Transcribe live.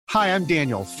Hi, I'm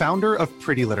Daniel, founder of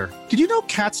Pretty Litter. Did you know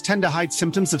cats tend to hide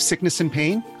symptoms of sickness and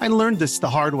pain? I learned this the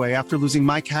hard way after losing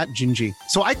my cat, Gingy.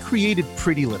 So I created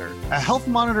Pretty Litter, a health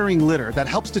monitoring litter that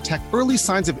helps detect early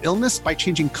signs of illness by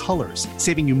changing colors,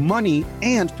 saving you money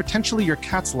and potentially your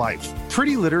cat's life.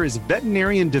 Pretty Litter is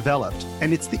veterinarian developed,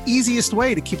 and it's the easiest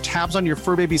way to keep tabs on your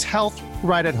fur baby's health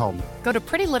right at home. Go to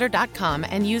prettylitter.com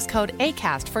and use code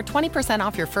ACAST for 20%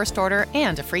 off your first order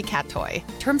and a free cat toy.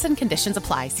 Terms and conditions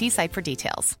apply. See site for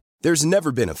details. There's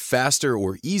never been a faster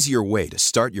or easier way to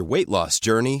start your weight loss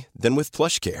journey than with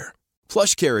PlushCare.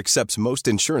 PlushCare accepts most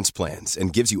insurance plans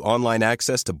and gives you online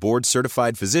access to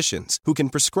board-certified physicians who can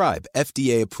prescribe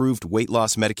FDA-approved weight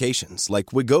loss medications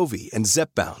like Wegovy and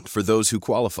Zepbound for those who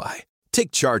qualify.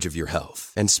 Take charge of your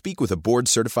health and speak with a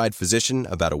board-certified physician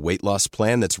about a weight loss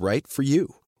plan that's right for you.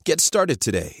 Get started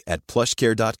today at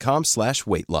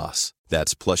plushcare.com/weightloss.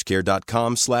 That's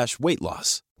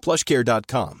plushcare.com/weightloss.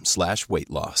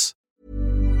 plushcare.com/weightloss.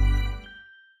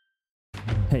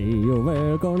 Hej och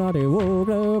välkomna till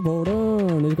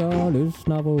Våglepodden. Ni ska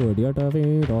lyssna på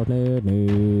Djärtavin.net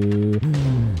nu.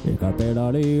 Vi ska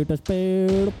spela lite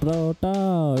spel och prata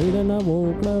i denna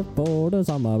Våglepodden.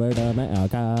 Samarbete med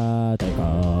Acast.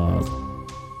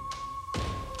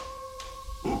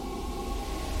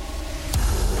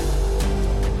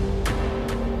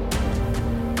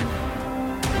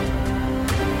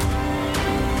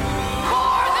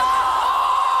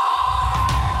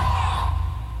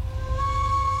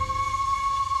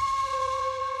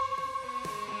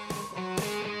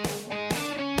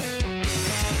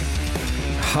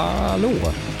 Hallå!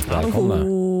 Välkomna!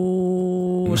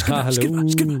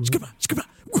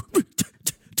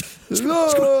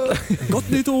 Gott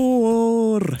nytt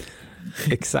år!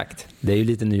 Exakt. Det är ju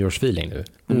lite nyårsfeeling nu.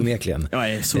 Onekligen.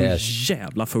 Jag är så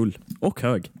jävla full. Och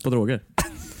hög på droger.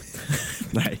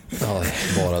 Nej. Ja,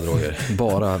 bara droger.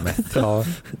 Bara mätt. Ja.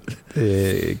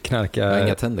 Knarka.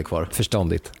 Inga tänder kvar.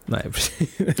 Förståndigt. Nej,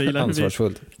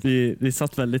 ansvarsfullt. Vi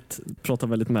satt pratade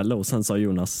väldigt mello och sen sa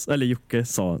Jocke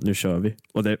sa nu kör vi.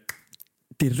 Och det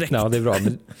direkt. Ja, det är bra.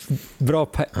 Men bra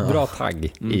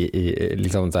tagg i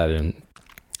liksom så här,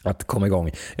 att komma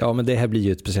igång. Ja, men det här blir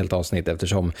ju ett speciellt avsnitt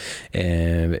eftersom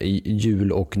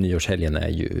jul- och nyårshelgen är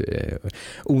ju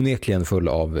onekligen full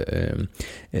av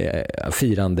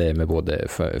firande med både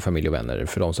familj och vänner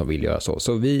för de som vill göra så.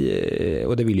 Så vi,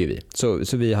 och det vill ju vi.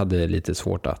 Så vi hade lite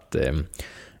svårt att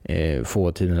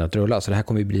få tiden att rulla. Så det här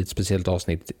kommer ju bli ett speciellt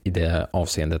avsnitt i det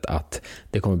avseendet att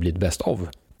det kommer bli ett best of.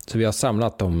 Så vi har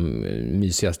samlat de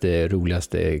mysigaste,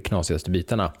 roligaste, knasigaste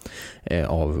bitarna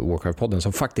av Warcraft-podden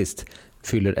som faktiskt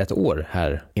fyller ett år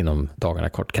här inom dagarna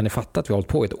kort. Kan ni fatta att vi har hållit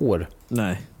på ett år?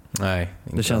 Nej.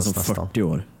 Det känns som 40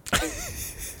 år.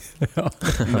 Ja.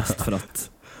 Mest för att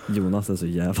Jonas är så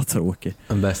jävla tråkig.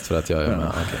 Men bäst för att jag är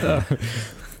med.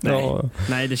 Okay.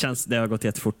 Nej, det har gått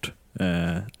jättefort.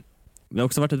 Det har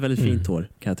också varit ett väldigt fint år,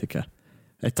 kan jag tycka.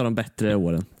 Ett av de bättre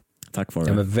åren. Tack vare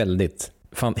det. Ja, men väldigt.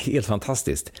 Helt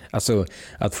fantastiskt. Alltså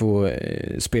att få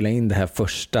spela in det här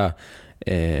första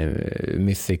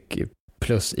Mythic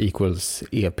plus equals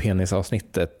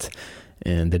e-penis-avsnittet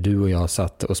där du och jag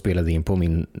satt och spelade in på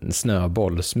min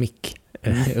snöbollsmick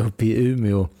uppe i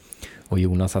Umeå och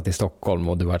Jonas satt i Stockholm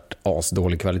och det var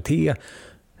asdålig kvalitet.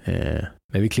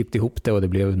 Men vi klippte ihop det och det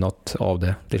blev något av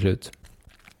det till slut.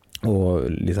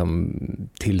 Och liksom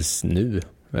tills nu.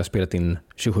 Vi har spelat in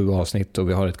 27 avsnitt och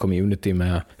vi har ett community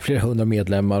med flera hundra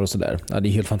medlemmar och sådär. Ja, det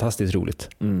är helt fantastiskt roligt.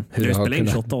 Hur du spelar in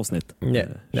 28 avsnitt.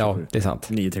 Ja, det är sant.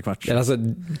 9,75. Alltså,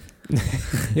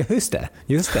 ja, just det.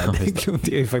 Det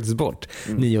glömde jag ju faktiskt bort.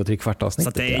 9,75 avsnitt.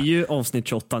 Så det är ju avsnitt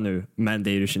 28 nu, men det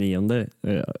är ju 29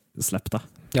 släppta.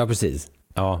 Ja, precis.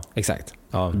 Ja, exakt.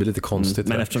 Ja. Det blir lite konstigt.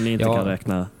 Men eftersom ni inte kan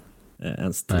räkna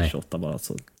ens till 28 bara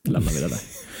så lämnar vi det där.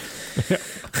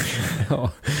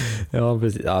 ja,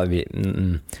 precis. Ja,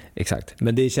 exakt.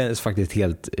 Men det känns faktiskt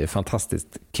helt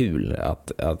fantastiskt kul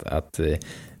att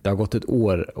det har gått ett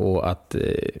år och att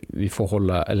vi får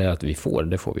hålla, eller att vi får,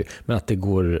 det får vi, men att det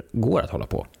går att hålla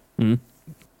på.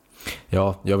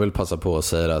 Ja, jag vill passa på att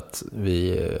säga att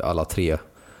vi alla tre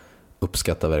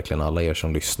uppskattar verkligen alla er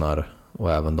som lyssnar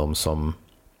och även de som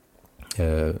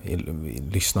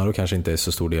lyssnar och kanske inte är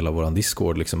så stor del av våran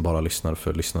Discord, liksom bara lyssnar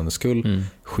för lyssnandets skull.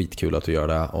 Skitkul att du gör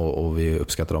det och vi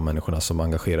uppskattar de människorna som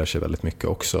engagerar sig väldigt mycket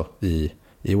också i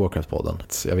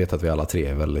Warcraft-podden. Jag vet att vi alla tre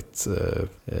är väldigt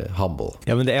humble.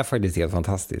 Ja, men det är faktiskt helt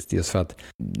fantastiskt just för att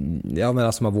men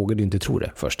alltså man vågade ju inte tro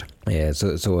det först.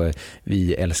 Så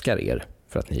vi älskar er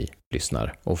för att ni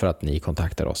lyssnar och för att ni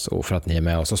kontaktar oss och för att ni är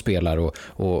med oss och spelar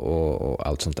och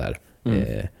allt sånt där.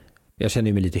 jag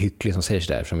känner mig lite hycklig som säger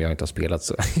sådär, som jag inte har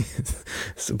spelat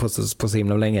på så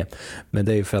himla länge. Men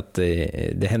det är ju för att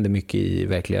det händer mycket i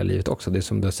verkliga livet också. Det är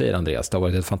som du säger, Andreas, det har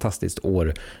varit ett fantastiskt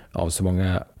år av så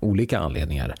många olika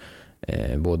anledningar.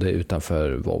 Både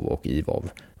utanför WoW och i WoW.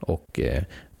 Och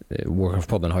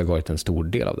Warcraft-podden har ju varit en stor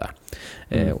del av det.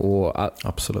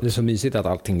 Absolut. Det är så mysigt att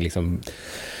allting liksom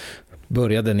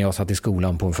började när jag satt i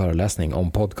skolan på en föreläsning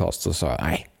om podcast, och sa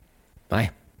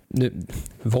nej. Nu,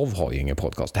 WoW har ju ingen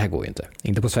podcast, det här går ju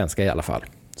inte på svenska i alla fall.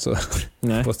 Så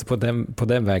på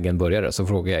den vägen började, så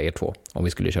frågade jag er två om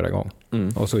vi skulle köra igång.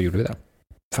 Och så gjorde vi det.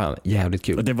 Fan, jävligt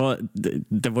kul.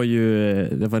 Det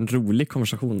var en rolig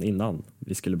konversation innan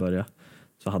vi skulle börja.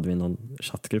 Så hade vi någon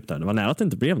chattgrupp där. Det var nära att det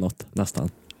inte blev något nästan.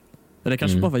 Det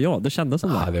kanske bara var jag, det kändes som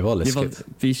det var läskigt.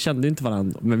 Vi kände inte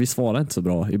varandra, men vi svarade inte så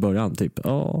bra i början, typ.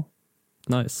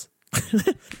 Nice.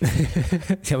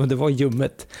 Ja, men det var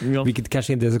ljummet, vilket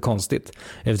kanske inte är så konstigt,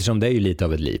 eftersom det är ju lite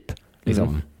av ett leap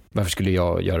liksom. Varför skulle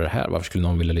jag göra det här? Varför skulle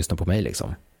någon vilja lyssna på mig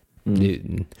liksom?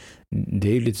 Det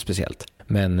är ju lite speciellt,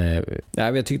 men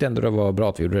jag tyckte ändå det var bra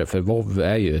att vi gjorde det, för WoW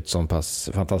är ju ett sånt pass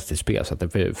fantastiskt spel så att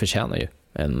det förtjänar ju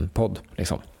en podd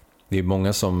liksom. Det är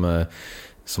många som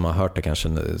har hört det kanske,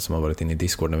 som har varit inne i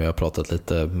Discord när vi har pratat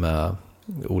lite med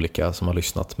olika som har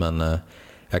lyssnat, men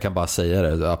jag kan bara säga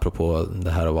det, apropå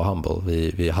det här att vara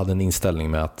humble. Vi hade en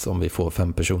inställning med att om vi får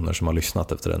 5 personer som har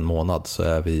lyssnat efter en månad så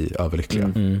är vi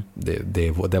överlyckliga.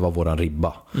 Det var våran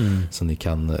ribba. Så ni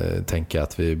kan tänka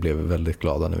att vi blev väldigt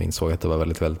glada när vi insåg att det var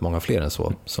väldigt, väldigt många fler än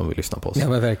så som vill lyssna på oss. Ja,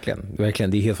 men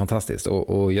verkligen. Det är helt fantastiskt.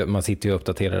 Och man sitter ju och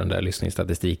uppdaterar den där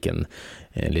lyssningsstatistiken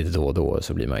lite då och då,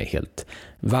 så blir man ju helt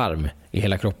varm i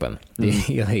hela kroppen. Det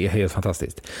är helt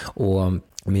fantastiskt. Och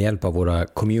med hjälp av våra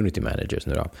community managers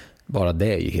nu då, bara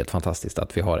det är ju helt fantastiskt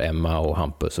att vi har Emma och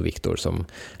Hampus och Viktor som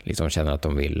liksom känner att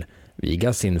de vill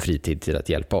viga sin fritid till att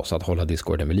hjälpa oss att hålla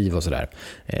Discorden med liv och sådär.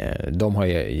 De har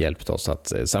ju hjälpt oss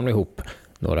att samla ihop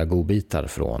några godbitar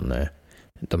från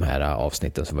de här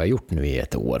avsnitten som vi har gjort nu i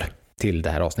ett år till det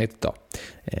här avsnittet då.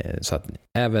 Så att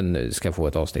även ska få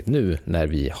ett avsnitt nu när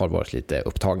vi har varit lite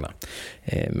upptagna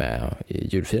med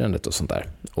julfirandet och sånt där,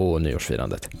 och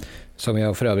nyårsfirandet. Som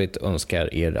jag för övrigt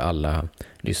önskar er alla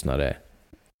lyssnare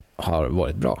har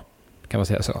varit bra. Kan man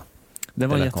säga så? Det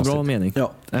var en jättebra konstigt mening.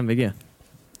 Ja. MVG.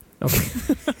 Okay.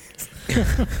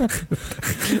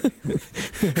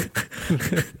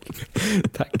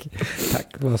 Tack,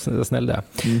 vad snäll det.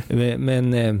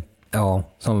 Men ja,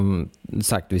 som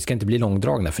sagt, vi ska inte bli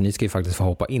långdragna, för ni ska ju faktiskt få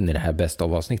hoppa in i det här bästa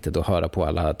av avsnittet och höra på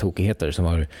alla tokigheter som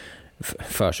har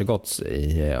försiggått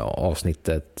i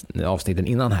avsnitten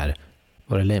innan här.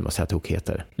 Var det lame att säga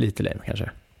tokigheter? Lite lame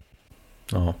kanske.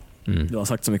 Ja. Du har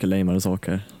sagt så mycket lameare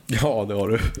saker. Ja, det har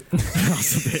du.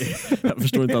 Alltså jag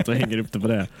förstår inte att du hänger upp det på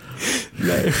det.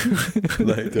 Nej,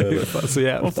 inte heller. Så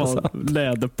jävla sant.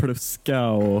 Läderpluska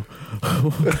och...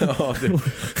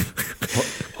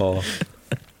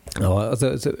 Ja,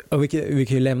 alltså, vi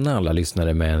kan ju lämna alla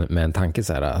lyssnare med en tanke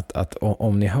så här, att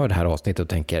om ni hör det här avsnittet och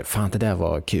tänker fan, det där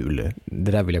var kul,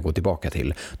 det där vill jag gå tillbaka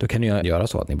till, då kan ni göra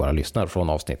så att ni bara lyssnar från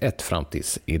avsnitt 1 fram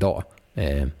tills idag.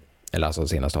 Eller alltså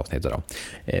senaste avsnittet då.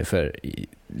 För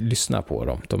lyssna på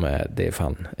dem, det är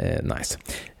fan nice.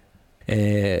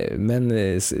 Men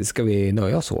ska vi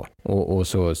nöja så? Och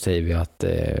så säger vi att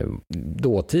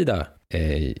dåtida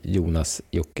Jonas,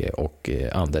 Jocke och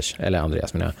Anders, eller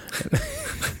Andreas menar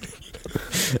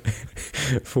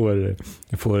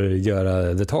jag, får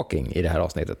göra the talking i det här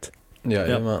avsnittet.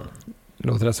 Ja.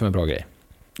 Låter det som en bra grej?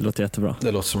 Det låter jättebra.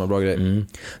 Det låter som en bra grej.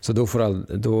 Så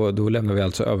då lämnar vi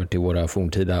alltså över till våra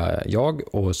forntida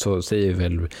jag, och så säger vi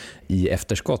väl i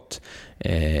efterskott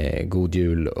god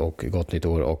jul och gott nytt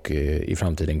år, och i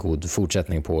framtiden god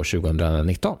fortsättning på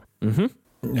 2019.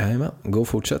 Jajamän, god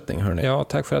fortsättning hörni. Ja,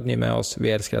 tack för att ni är med oss.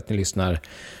 Vi älskar att ni lyssnar.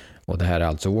 Och det här är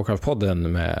alltså Warcraft-podden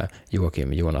med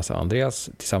Joakim, Jonas och Andreas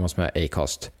tillsammans med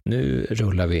Acast. Nu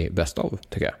rullar vi bäst av,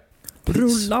 tycker jag.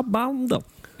 Rulla banden!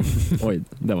 Oj,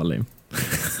 det var lame.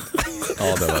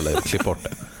 Ja, det var lame. Klipp bort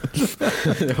det.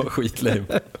 Det var skitlame.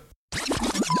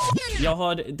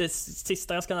 Det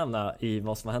sista jag ska nämna i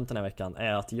vad som har hänt den här veckan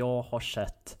är att jag har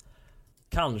sett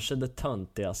kanske det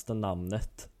töntigaste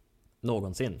namnet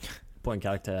någonsin på en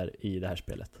karaktär i det här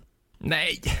spelet.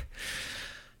 Nej!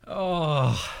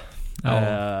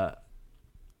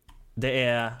 Det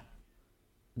är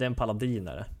en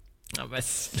paladinare. Ja, men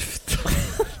sluta.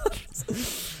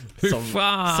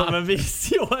 Som en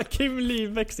viss Joakim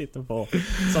Lybeck sitter på,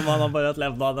 som han har börjat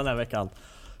lämna den här veckan.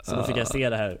 Så då fick jag se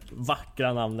det här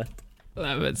vackra namnet.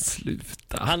 Nej, men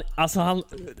sluta.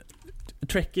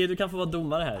 Trekkie, du kan få vara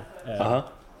domare här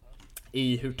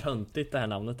i hur töntigt det här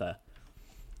namnet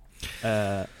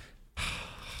är.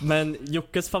 Men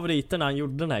Jockes favoriter när han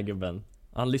gjorde den här gubben,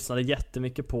 han lyssnade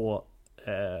jättemycket på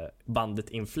bandet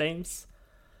In Flames.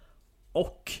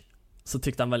 Och så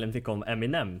tyckte han väldigt mycket om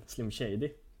Eminem, Slim Shady.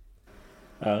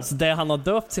 Så det han har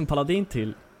döpt sin paladin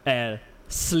till är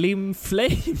Slim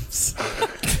Flames.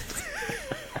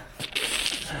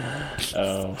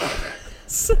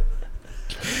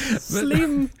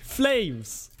 Slim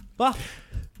Flames. Va?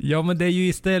 Ja, men det är ju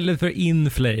istället för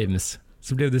In Flames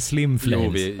så blev det Slim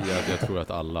Flames. Jo, jag tror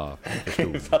att alla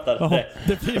förstod.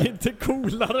 Det blir inte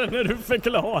coolare när du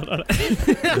förklarar.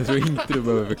 Jag tror inte du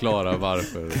behöver förklara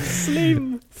varför.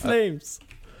 Slim Flames.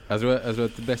 Jag tror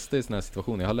att det bästa i såna här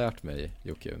situationer, jag har lärt mig,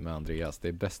 Jocke, med Andreas, det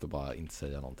är bäst att bara inte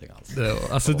säga någonting alls.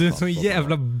 Alltså du är så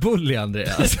jävla bully,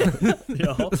 Andreas.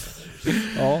 Ja,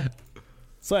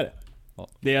 så är det.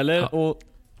 Det gäller att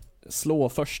slå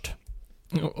först.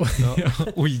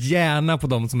 Och gärna på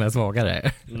de som är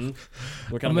svagare.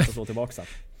 Då kan man inte slå tillbaka sen.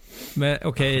 Men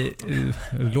okej,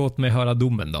 låt mig höra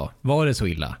domen då. Var det så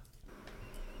illa?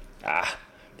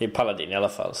 Det är paladin i alla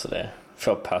fall, så det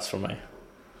får pass från mig.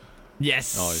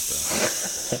 Yes! Ja,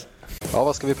 just det. Ja,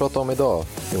 vad ska vi prata om idag,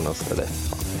 Jonas? Eller,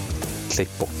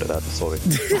 klipp bort det där, sorry.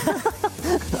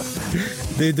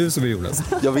 Det är du som är Jonas.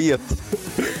 Jag vet.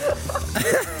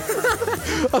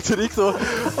 Alltså det gick så.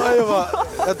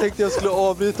 Jag tänkte jag skulle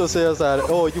avbryta och säga så här: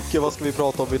 Jocke, vad ska vi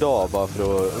prata om idag? Bara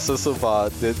för att, så bara,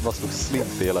 man slog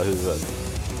slint i hela huvudet.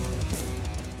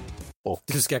 Och,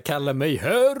 du ska kalla mig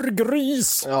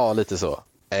hörgris. Ja, lite så.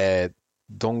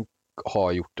 De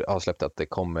har släppt att det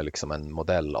kommer liksom en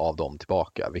modell av dem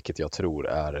tillbaka, vilket jag tror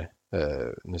är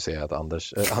nu ser jag att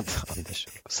Anders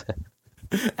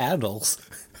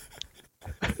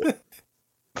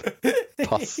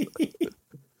pass.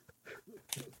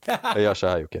 Jag gör så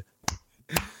här, Jocke.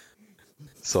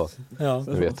 Så,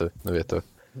 nu vet du.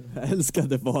 Jag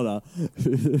älskade bara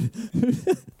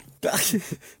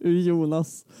hur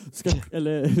Jonas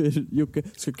hur Jocke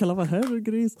ska kalla vad här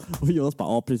gris, och Jonas bara,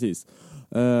 ja precis.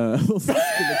 Och så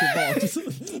skulle tillbaka.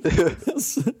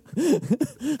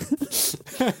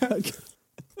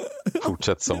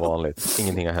 Fortsätt som vanligt,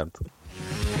 ingenting har hänt.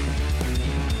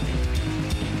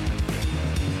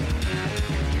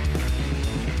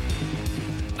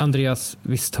 Andreas,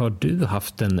 visst har du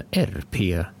haft en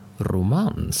RP-romans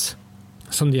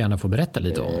som du gärna får berätta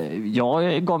lite om?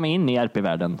 Jag gav mig in i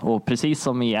RP-världen, och precis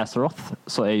som i Azeroth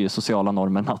så är ju sociala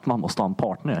normen att man måste ha en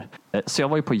partner. Så jag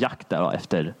var ju på jakt där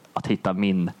efter att hitta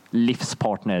min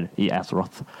livspartner i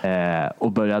Azeroth,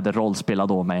 och började rollspela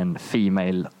då med en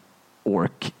female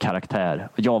orc-karaktär.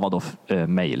 Jag var då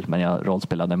male, men jag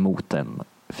rollspelade mot en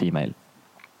female.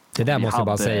 Det där måste jag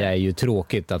bara säga är ju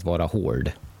tråkigt att vara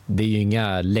hård. Det är ju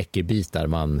inga läckerbitar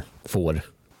man får.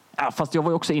 Ja, fast jag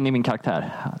var ju också inne i min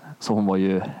karaktär. Så hon var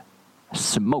ju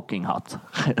smoking hot.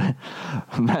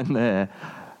 Men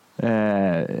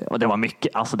och det var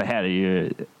mycket, alltså det här är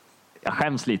ju, jag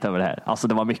skäms lite över det här. Alltså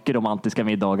det var mycket romantiska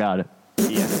middagar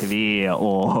i MTV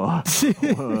och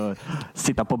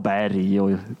sitta på berg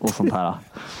och sånt här.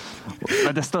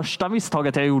 Men det största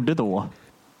misstaget jag gjorde då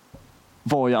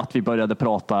var ju att vi började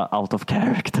prata out of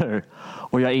character,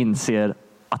 och jag inser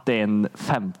att det är en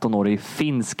 15-årig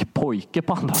finsk pojke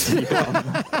på andra sidan.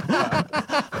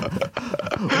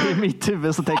 Och i mitt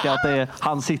huvud så tänker jag att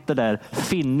han sitter där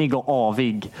finnig och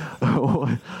avig,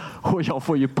 och jag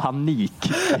får ju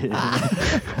panik.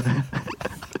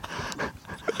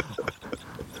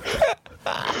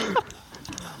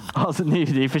 Alltså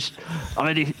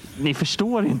ni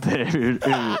förstår inte hur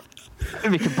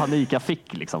vilken panik jag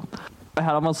fick liksom.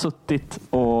 Här har man suttit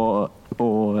och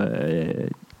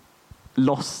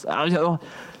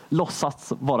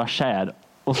låtsats vara kär,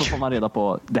 och så får man reda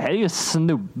på det här är ju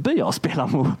snubbe jag spelar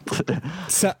mot.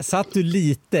 Satt du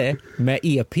lite med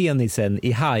e-penisen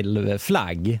i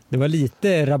halvflagg? Det var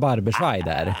lite rabarbersvaj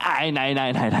där.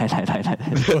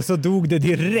 Nej. Och så dog det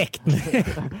direkt.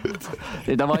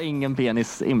 Det var ingen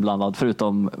penis inblandad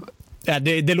förutom... Ja,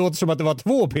 det låter som att det var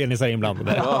 2 penisar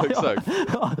inblandade. Ja, exakt.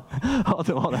 Ja,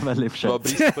 det var det väl i och för sig. Det var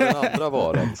brist på den andra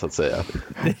varan, så att säga.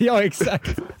 Ja,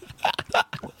 exakt.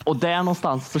 Och där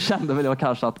någonstans så kände väl jag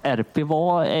kanske att RP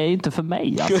är inte för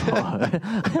mig alltså.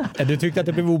 Du tyckte att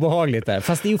det blev obehagligt där.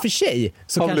 Fast i och för sig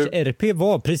så kanske RP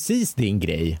var precis din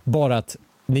grej. Bara att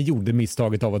ni gjorde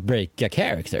misstaget av att breaka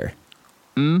character.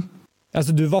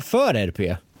 Alltså du var för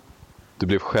RP. Du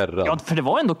blev skärrad. Ja, för det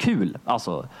var ändå kul.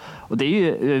 Alltså. Och det är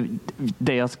ju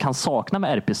det jag kan sakna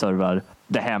med RP-servrar.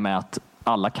 Det här med att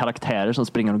alla karaktärer som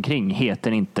springer omkring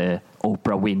heter inte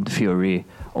Oprah Windfury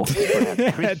och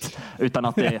Chris, utan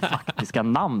att det är faktiska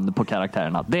namn på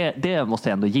karaktärerna. Det måste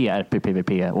jag ändå ge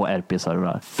RP-PVP och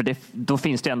RP-servrar. För då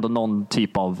finns det ändå någon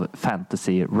typ av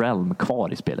fantasy realm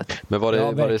kvar i spelet. Men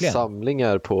var det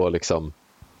samlingar på liksom...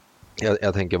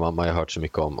 Jag tänker man har hört så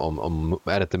mycket om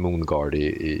är det inte Moonguard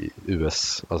i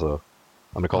US, alltså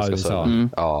amerikanska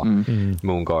server?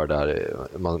 Moonguard där,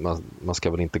 man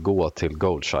ska väl inte gå till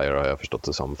Goldshire, har jag förstått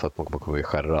det som, för att man kommer bli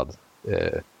skärrad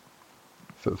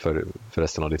för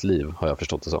resten av ditt liv, har jag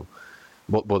förstått det som.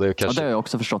 Både kanske... Ja, det har jag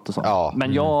också förstått det som. Ja.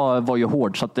 Men jag var ju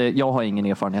hård, så att jag har ingen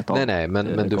erfarenhet av. Nej,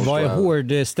 men du... Vad är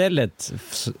hårdstället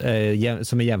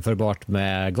som är jämförbart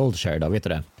med Goldshire då, vet du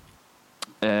det?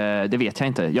 Det vet jag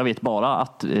inte. Jag vet bara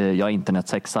att jag är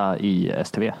internetsexa i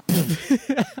STV.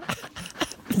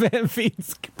 Med en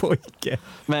finsk pojke.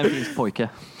 Med en finsk pojke.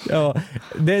 Ja,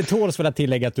 det tåls väl att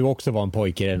tillägga att du också var en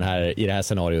pojke i det här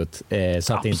scenariot.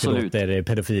 Så att det inte låter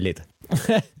pedofiligt.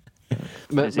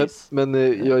 Men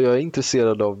jag är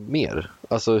intresserad av mer.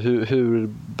 Alltså hur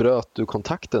bröt du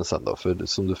kontakten sen då? För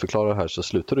som du förklarar här så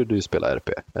slutade du ju spela RP,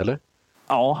 eller?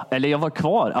 Ja, eller jag var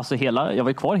kvar. Alltså jag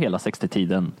var kvar hela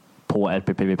 60-tiden på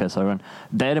RP-PVP-servern.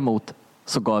 Däremot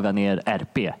så gav jag ner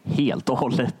RP helt och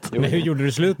hållet. Men hur gjorde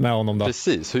du slut med honom då?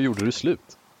 Precis, hur gjorde du slut?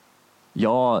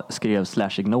 Jag skrev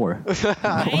 /ignore.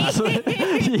 Och så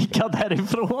gick jag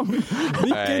därifrån.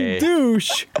 Vilken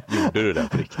douche! Gjorde du det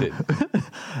på riktigt?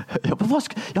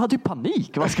 Jag hade ju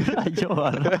panik. Vad skulle jag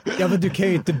göra? Ja, men du kan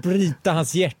ju inte bryta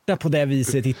hans hjärta på det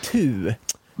viset i tu.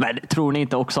 Men tror ni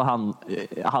inte också han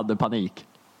hade panik?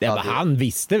 Ja, men han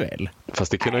visste väl.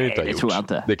 Fast det kunde han ju inte ha gjort. Det tror jag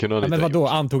inte. Det kunde han men vadå,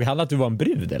 antog han att du var en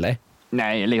brud eller?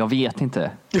 Nej, eller jag vet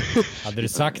inte. Hade du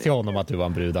sagt till honom att du var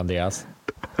en brud, Andreas?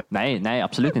 Nej,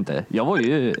 absolut inte. Jag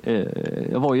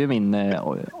var ju min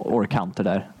orkanter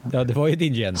där. Ja, det var ju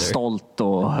din gender. Stolt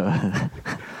och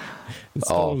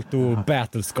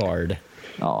battle-scarred.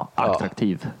 Ja,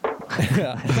 attraktiv.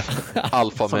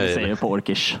 Alpha som vi säger på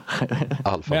orkish.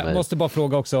 Men jag måste bara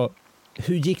fråga också,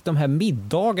 hur gick de här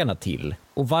middagarna till?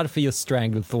 Och varför just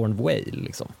Stranglethorn Vale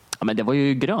liksom? Ja, men det var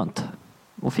ju grönt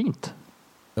och fint.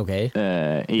 Okej.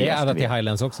 Det är alla till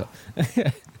Highlands också.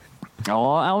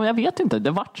 Ja, jag vet inte.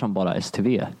 Det vart som bara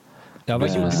STV. Ja, vad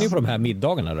gjorde ni på de här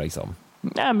middagarna då liksom?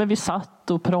 Nej, men vi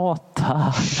satt och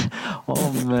pratade om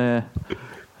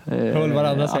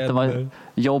att det var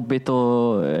jobbigt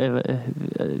att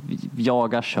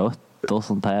jaga kött och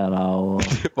sånt där. Och,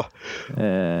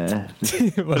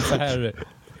 var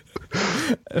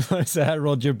det så här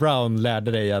Roger Brown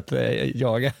lärde dig att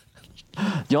jaga?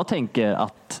 Jag tänker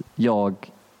att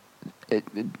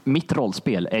mitt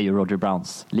rollspel är ju Roger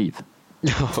Browns liv.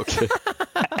 Ja, okej.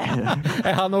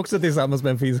 Är han också tillsammans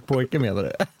med en finsk pojke, menar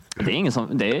du?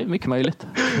 Det är mycket möjligt.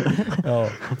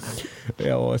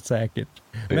 Ja, säkert.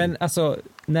 Men alltså,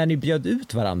 när ni bjöd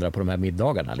ut varandra på de här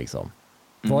middagarna liksom,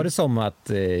 var det som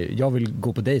att jag vill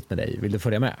gå på dejt med dig? Vill du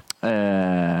följa med?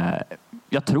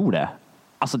 Jag tror det.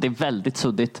 Alltså det är väldigt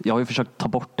suddigt. Jag har ju försökt ta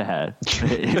bort det här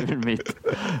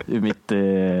ur mitt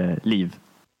liv.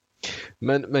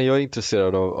 Men jag är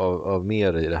intresserad av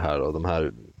mer i det här och de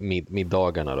här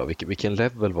middagarna då. Vilken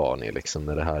level var ni liksom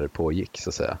när det här pågick, så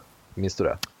att säga? Minns du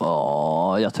det?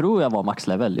 Ja, jag tror jag var max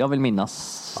level. Jag vill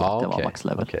minnas att jag var max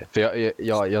level. Okay. För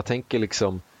jag tänker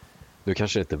liksom, du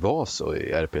kanske inte var så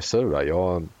i RP-server.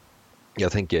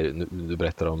 Jag tänker, du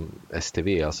berättar om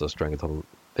STV, alltså Stranglethorn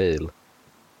Vale.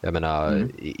 Jag menar,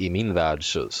 i min värld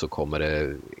så kommer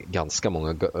det ganska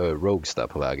många rogues där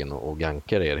på vägen och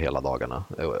gankar er hela dagarna.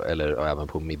 Eller även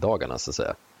på middagarna, så att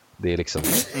säga. Det är liksom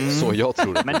så jag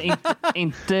tror det. Men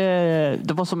inte,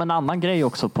 det var som en annan grej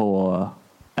också på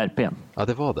RP:n. Ja,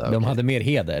 det var det. De hade mer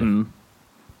heder.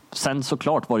 Sen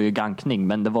såklart var det ju gankning,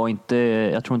 men det var inte,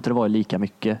 jag tror inte det var lika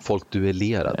mycket. Folk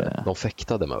duellerade, de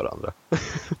fäktade med varandra.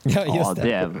 Ja, just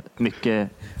det är mycket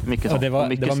ja, det var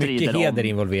mycket heder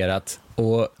involverat.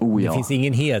 Och det finns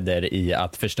ingen heder i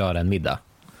att förstöra en middag.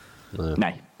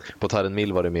 Nej. På Tyrant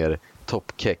Mill var det mer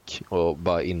toppkeck och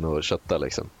bara in och kötta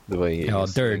liksom. Det var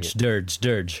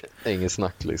dirge. Ingen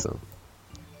snack liksom.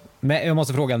 Men jag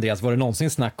måste fråga Andreas, var det någonsin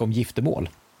snack om giftermål?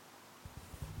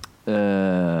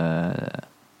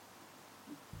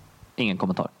 Ingen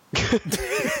kommentar.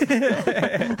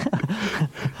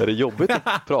 Är det jobbigt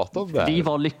att prata om det här? Vi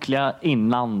var lyckliga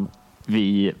innan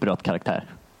vi bröt karaktär.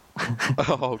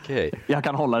 Okay. Jag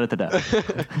kan hålla det till det.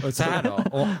 Så här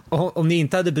då, om ni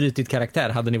inte hade brutit karaktär,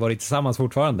 hade ni varit tillsammans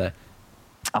fortfarande?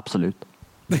 Absolut.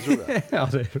 Tror det? Ja,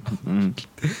 det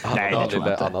är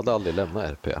bra. Han hade aldrig lämnat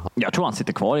RP. Jag tror han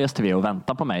sitter kvar i STV och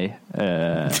väntar på mig.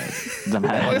 Den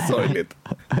här. Det är sorgligt.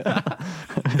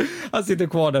 Han sitter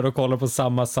kvar där och kollar på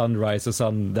samma sunrise och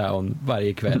sundown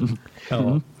varje kväll.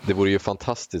 Ja. Det vore ju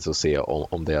fantastiskt att se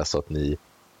om det är så att ni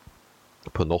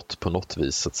på något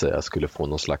vis så att säga skulle få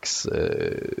någon slags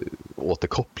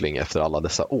återkoppling efter alla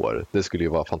dessa år. Det skulle ju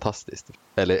vara fantastiskt.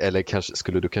 Eller kanske,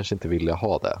 skulle du kanske inte vilja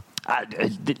ha det?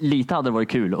 Lite hade det varit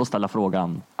kul att ställa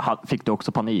frågan. Fick du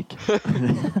också panik?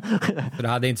 För det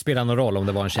hade inte spelat någon roll om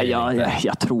det var en tjej.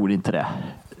 Jag tror inte det.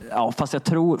 Ja, fast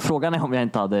frågan är om jag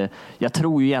inte hade. Jag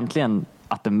tror ju egentligen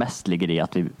att det mest ligger i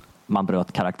att man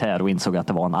bröt karaktär och insåg att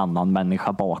det var en annan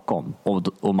människa bakom.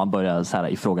 Och man började så här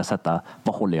ifrågasätta,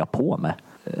 vad håller jag på med?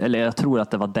 Eller jag tror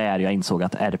att det var där jag insåg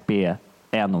att RP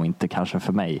är nog inte kanske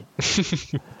för mig.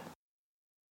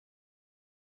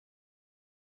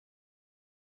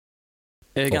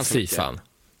 Ganska fan.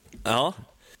 Ja.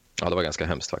 Ja, det var ganska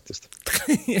hemskt faktiskt.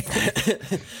 Nej,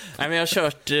 men jag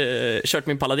har kört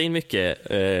min paladin mycket.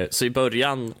 Så i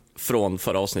början från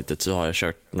förra avsnittet så har jag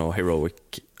kört några heroic,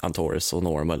 Antaurus och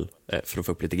normal för att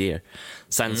få upp lite gear.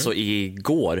 Sen så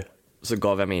igår så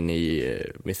gav jag mig in i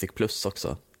Mythic Plus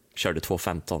också. Körde 2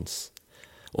 15s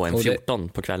och en 14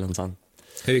 på kvällen sen.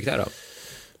 Hur gick det då?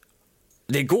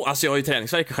 Det går, alltså jag har ju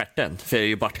träningsvärk i stjärten, för jag är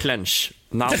ju Bart Clench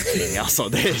nothing, alltså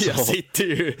jag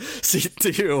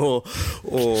sitter ju och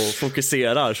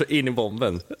fokuserar så in i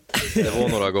bomben. Det var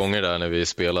några gånger där när vi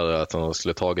spelade att de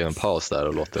skulle ta en paus där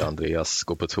och låta Andreas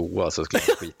gå på toa, så skulle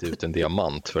han skita ut en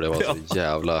diamant, för det var så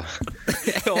jävla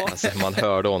alltså, man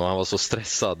hörde honom, han var så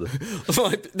stressad.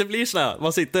 Det blir så här,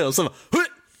 man sitter och så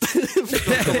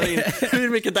bara in hur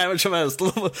mycket damage som helst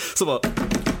och så bara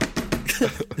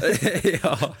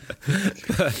ja.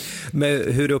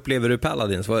 Men hur upplever du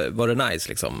Paladins? Var det nice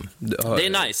liksom? Det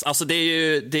är nice. Alltså det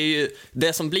är ju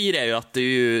det som blir är ju att det är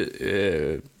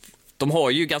ju de har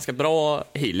ju ganska bra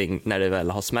healing när det väl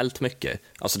har smält mycket.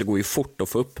 Alltså det går ju fort att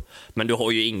få upp, men du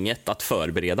har ju inget att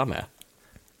förbereda med.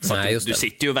 Så nej, du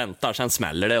sitter ju och väntar, sen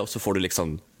smäller det och så får du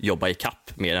liksom jobba i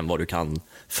kapp mer än vad du kan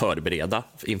förbereda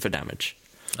inför damage.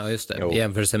 Ja, just det. I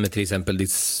jämförelse med till exempel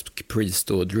Disc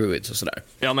Priest och Druids och sådär.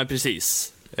 Ja, men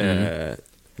precis.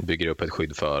 Bygger upp ett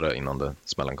skydd före innan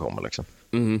smällen kommer liksom.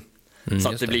 Så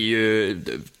att det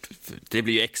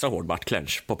blir ju extra hård Bart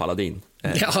Clench på Paladin.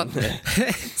 Ja.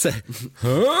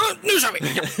 Nu kör vi!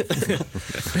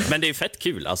 Men det är fett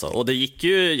kul alltså. Och det gick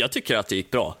ju, jag tycker att det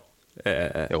gick bra.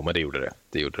 Jo, men det gjorde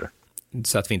det.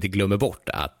 Så att vi inte glömmer bort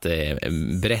att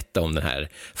berätta om den här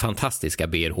fantastiska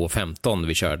BRH15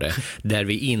 vi körde, där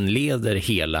vi inleder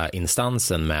hela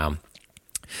instansen med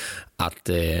att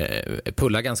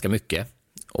pulla ganska mycket,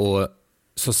 och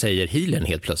så säger healen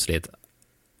helt plötsligt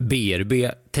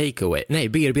BRB takeaway, nej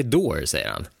BRB door säger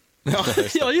han.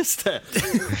 Ja, just det.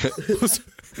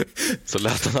 Så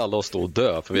lät han alla oss stå och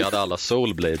dö, för vi hade alla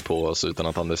soulblade på oss utan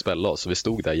att han hade spela oss, så vi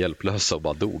stod där hjälplösa och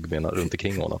bara dog runt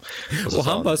omkring honom. Och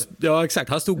han bara, ja exakt,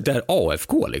 han stod där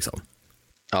AFK liksom.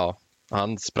 Ja,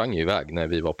 han sprang ju iväg när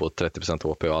vi var på 30%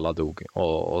 HP och alla dog,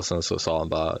 och sen så sa han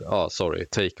bara, sorry,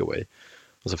 take away.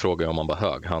 Och så frågade jag om han var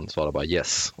hög, han svarade bara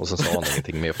yes, och sen sa han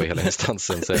ingenting mer på hela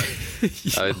instansen. Så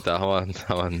jag vet inte, han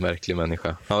var en märklig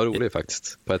människa. Han var rolig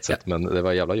faktiskt på ett sätt, men det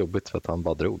var jävla jobbigt för att han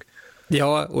bara drog.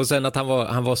 Ja, och sen att han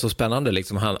var så spännande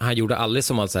liksom. Han gjorde aldrig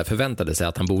som man så här förväntade sig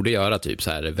att han borde göra, typ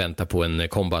så här vänta på en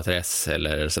combat res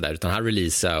eller sådär, utan han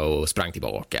releasade och sprang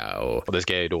tillbaka. Och det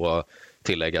ska jag ju då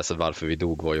tillägga, så varför vi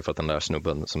dog var ju för att den där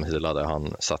snubben som healade,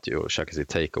 han satt ju och käkade sitt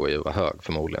takeaway och var hög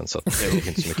förmodligen, så att det var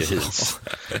inte så mycket heals.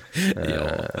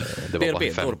 Det var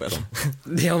bara 15.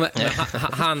 Ja,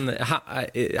 men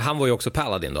han var ju också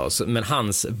paladin då, men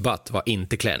hans butt var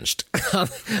inte clenched.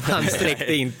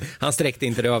 Han sträckte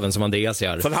inte röven som Andreas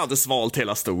gör. För han hade svalt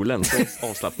hela stolen, så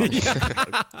avslappnad.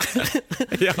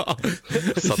 Ja.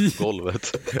 Satt på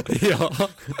golvet. Ja.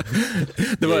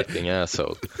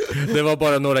 Det var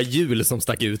bara några hjul som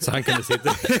stack ut, så han kunde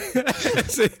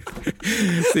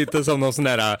sitta som någon sån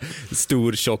där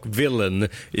stor tjock villain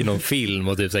i någon film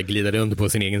och typ så här glida runt på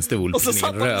sin egen stol. Och så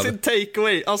satt han sin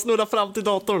takeaway, han snurrade fram till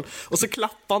datorn och så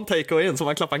klappade han takeawayen som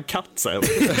han klappade en katt sen.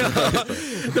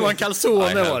 Det var en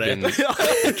calzone var det.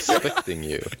 Expecting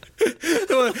you.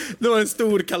 Det var en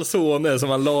stor calzone som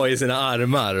han la i sina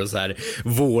armar och så här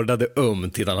vårdade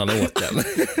innan han åt den.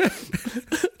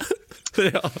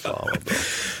 Ja.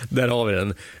 Där har vi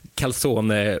den.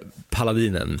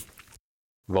 Calzone-paladinen.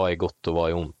 Vad är gott och vad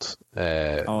är ont?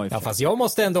 Ja, fast jag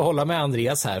måste ändå hålla med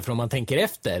Andreas här, för om man tänker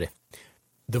efter.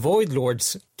 The Void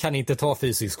Lords kan inte ta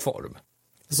fysisk form.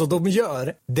 Så de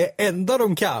gör det enda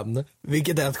de kan,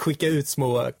 vilket är att skicka ut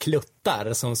små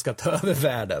kluttar som ska ta över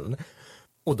världen.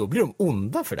 och då blir de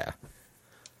onda för det.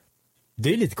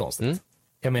 Det är lite konstigt.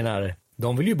 Jag menar,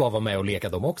 de vill ju bara vara med och leka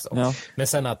dem också. Ja. Men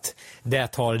sen att det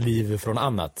tar liv från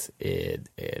annat,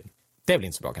 det är väl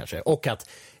inte så bra kanske. Och att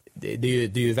det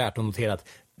är ju värt att notera att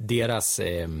deras,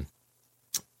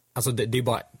 alltså det är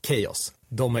bara chaos.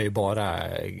 De är ju bara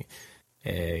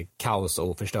kaos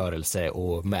och förstörelse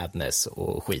och madness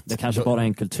och skit. Det kanske bara är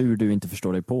en kultur du inte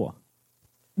förstår dig på.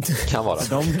 Kan vara.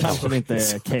 De kanske inte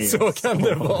är chaos. Så kan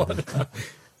det vara.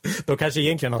 De kanske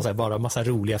egentligen har så här bara massa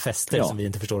roliga fester som vi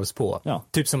inte förstår oss på. Ja.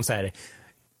 Typ som så här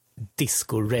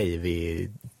disco-rave i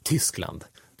Tyskland.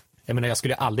 Jag menar, jag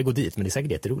skulle aldrig gå dit, men det är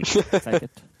säkert jätteroligt.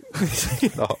 Säkert.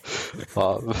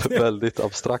 Ja, väldigt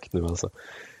abstrakt nu alltså.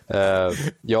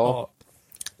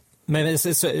 Men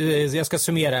så, jag ska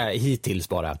summera hittills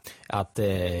bara. Att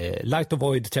Light och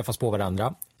Void träffas på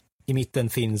varandra. I mitten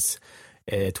finns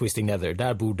Twisting Nether.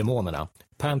 Där bor demonerna.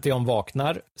 Pantheon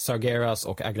vaknar. Sargeras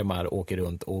och Aglamar åker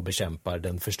runt och bekämpar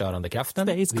den förstörande kraften.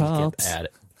 Space Cops.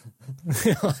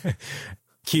 Vilket är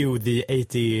Cue the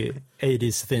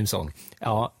 80s theme song.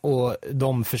 Ja, och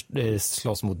de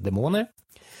slåss mot demoner.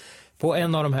 På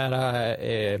en av de här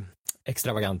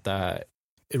extravaganta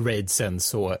raidsen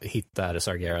så hittar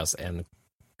Sargeras en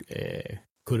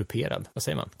korrumperad, vad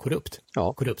säger man? Korrupt?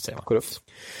 Ja, korrupt säger man. Korrupt.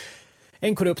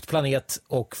 En korrupt planet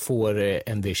och får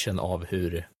en vision av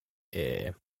hur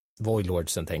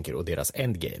Voidlordsen tänker och deras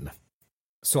endgame.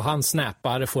 Så han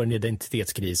snappar, får en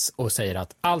identitetskris och säger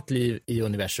att allt liv i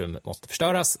universum måste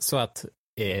förstöras så att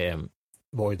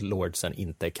Voidlordsen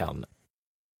inte kan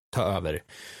ta över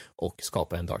och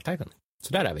skapa en Dark Titan.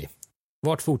 Så där är vi.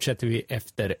 Vart fortsätter vi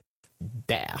efter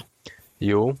det?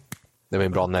 Jo, det var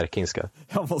en bra närkingska.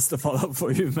 Jag måste bara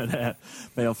få ur med det här.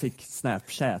 Men jag fick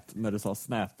Snapchat när du sa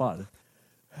snappar.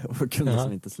 Och kunde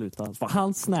som inte sluta. För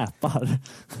han snappar.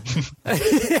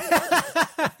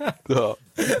 Ja,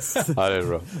 det är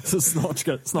bra. Så snart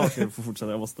ska du få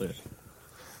fortsätta. Jag måste.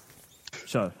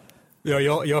 Kör. Ja,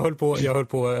 jag höll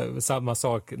på samma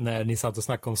sak när ni satt och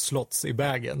snackade om slots i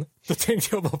bagen. Då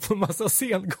tänkte jag bara på en massa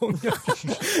sengångar.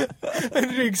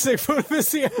 En ryggsäck full med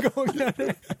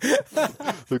sengångare.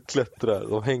 De klättrar,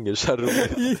 de hänger så här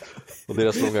roligt. Och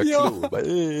deras långa klor. Bara,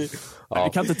 ja.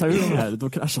 Vi kan inte ta ur dem här, då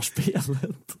kraschar spelet.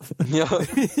 Ja.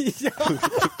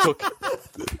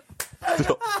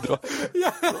 Dra.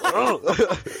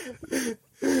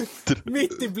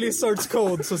 Mitt i Blizzards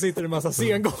kod så sitter det en massa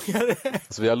sengångare.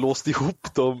 Så vi har låst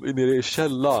ihop dem nere i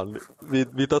källaren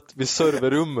vid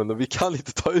serverrummen och vi kan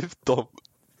inte ta ut dem.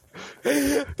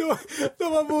 De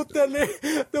har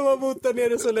bott där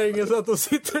nere så länge så att de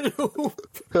sitter ihop.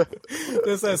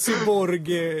 Det är så här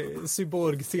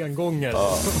cyborg sengångare.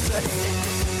 Ja.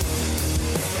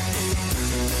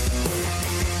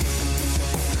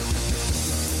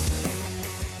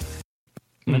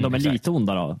 Men de är lite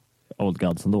onda då, Old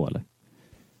Gods ändå, eller?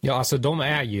 Ja, alltså de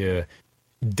är ju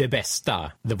det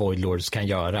bästa The Voidlords kan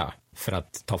göra för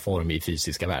att ta form i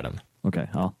fysiska världen. Okej,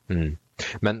 ja.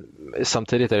 Men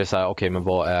samtidigt är det så här, okej, men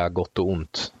vad är gott och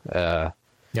ont?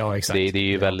 Ja, exakt. Det är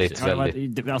ju väldigt... Jag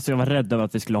var rädd över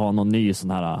att vi skulle ha någon ny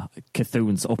sån här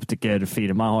Cthulhu's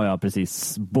optikerfirma har jag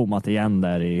precis bommat igen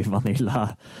där i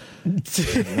Vanilla.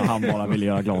 Han bara ville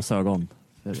göra glasögon.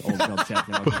 Du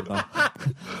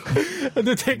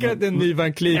tänker att det är en ny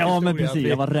Van Cleef? Ja, men precis.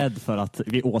 Jag var rädd för att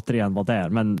vi återigen var där.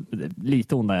 Men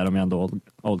lite onda är de ändå,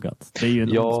 Old Gods. Det är ju en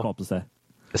skapelse.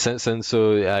 Sen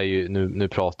så är ju, nu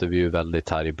pratar vi ju väldigt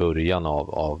här i början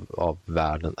av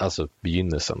världen, alltså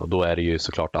begynnelsen. Och då är det ju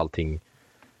såklart allting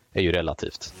är ju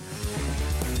relativt.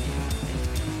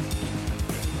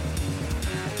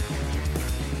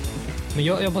 Men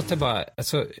jag måste bara,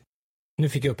 alltså, nu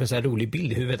fick jag upp en så här rolig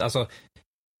bild i huvudet. Alltså,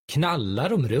 knallar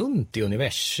de runt i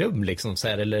universum liksom så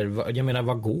här, eller jag menar,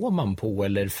 vad går man på,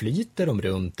 eller flyter de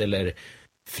runt, eller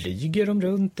flyger de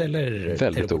runt, eller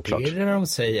teleporterar de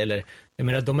sig, eller jag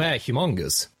menar, de är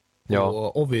humongous. Ja.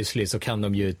 Och obviously så kan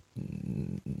de ju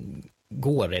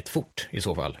gå rätt fort i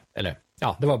så fall. Eller,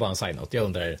 ja, det var bara en side-note. Jag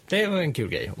undrar, det var en kul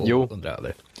grej att undra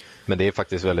över. Men det är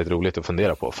faktiskt väldigt roligt att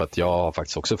fundera på, för att jag har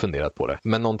faktiskt också funderat på det.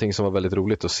 Men någonting som var väldigt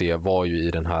roligt att se var ju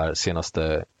i den här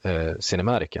senaste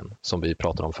cinematiken som vi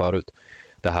pratade om förut.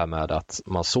 Det här med att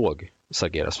man såg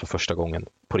Sargeras för första gången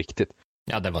på riktigt.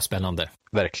 Ja, det var spännande.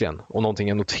 Verkligen. Och någonting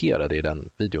jag noterade i den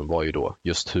videon var ju då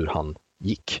just hur han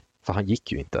gick. För han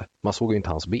gick ju inte. Man såg ju inte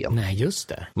hans ben. Nej, just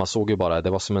det. Man såg ju bara, det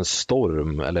var som en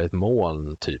storm eller ett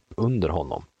moln typ under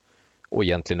honom. Och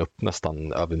egentligen upp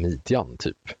nästan över midjan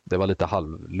typ. Det var lite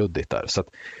halvluddigt där. Så att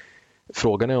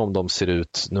frågan är om de ser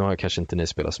ut, nu har kanske inte ni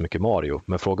spelat så mycket Mario,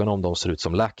 men frågan är om de ser ut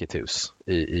som Lakitus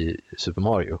i Super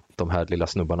Mario. De här lilla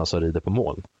snubbarna som rider på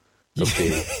moln.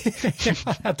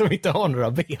 Att de inte har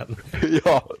några ben.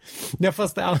 Ja,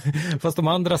 fast de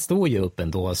andra står ju upp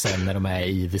ändå sen när de är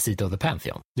i Visit of the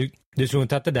Pantheon. Du tror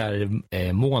inte att det där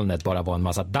molnet bara var en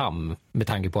massa damm med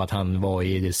tanke på att han var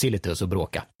i Silitus och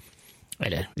bråka?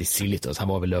 Eller i Silitus, han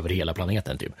var väl över hela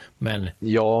planeten typ. Men...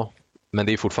 Ja, men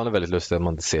det är fortfarande väldigt lustigt att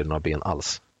man inte ser några ben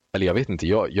alls. Eller jag vet inte,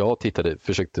 jag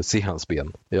försökte se hans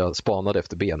ben. Jag spanade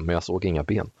efter ben, men jag såg inga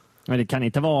ben. Men det kan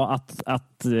inte vara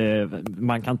att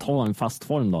man kan ta en fast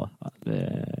form då.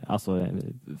 Alltså,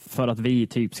 för att vi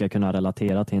typ ska kunna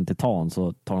relatera till en titan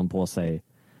så tar de på sig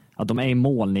att de är i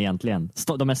moln egentligen.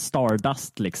 De är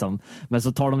Stardust liksom. Men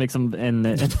så tar de liksom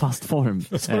en fast form.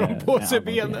 Så har de på sig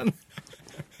benen.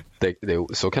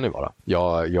 Så kan det vara.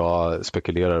 Jag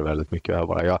spekulerar väldigt mycket här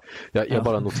bara. Jag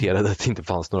bara noterade att det inte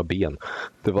fanns några ben.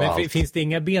 Det var men finns det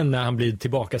inga ben när han blir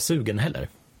tillbaka sugen heller?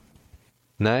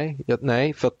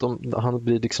 Nej, för att han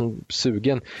blir liksom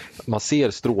sugen. Man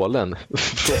ser strålen.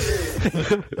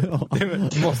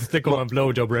 Det måste komma en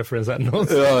blowjob reference här.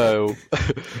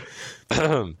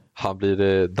 Han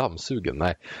blir dammsugen.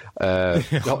 Nej.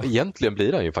 Egentligen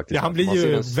blir han ju faktiskt. Ja, han blir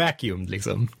ju vacuumed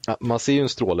liksom. Man ser ju en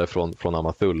stråle från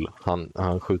Amathul.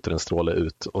 Han skjuter en stråle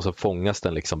ut och så fångas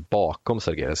den liksom bakom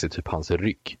Sargeras i typ hans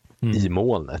rygg i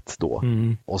molnet då.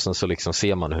 Och sen så liksom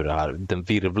ser man hur den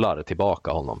virvlar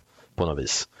tillbaka honom på något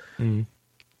vis.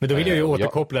 Men då vill jag ju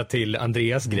återkoppla till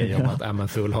Andreas grej om att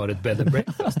Amathul har ett bed and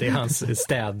breakfast. Det är hans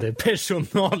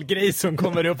städpersonalgrej som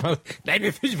kommer upp. Nej,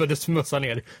 men fy vad du smussar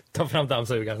ner. Ta fram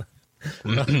dammsugaren.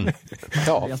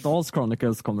 Stars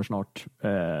Chronicles kommer snart.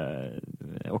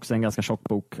 Också en ganska tjock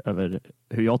bok över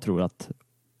hur jag tror att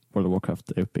World of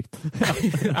Warcraft är uppbyggt.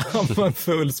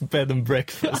 Amathuls bed and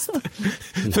breakfast.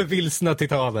 För vilsna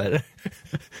titaner.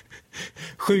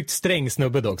 Sjukt sträng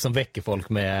snubbe dock som väcker folk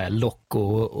med lock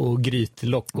och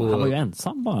grytlock. Han var ju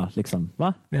ensam bara liksom,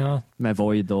 va? Ja. Med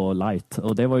Void och Light.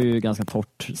 Och det var ju ganska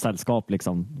torrt sällskap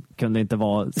liksom. Kunde inte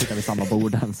sitta vid samma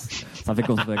bord ens. Så han fick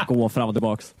gå fram och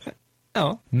tillbaks.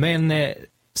 Ja, men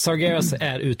Sargeras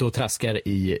är ute och traskar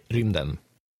i rymden.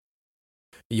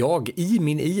 Jag i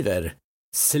min iver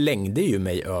slängde ju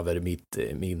mig över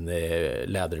min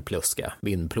läderpluska,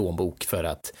 min plånbok för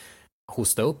att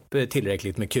hosta upp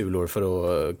tillräckligt med kulor för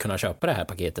att kunna köpa det här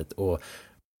paketet, och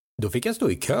då fick jag stå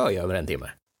i kö i över en timme.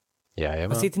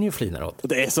 Vad sitter ni och flinar åt?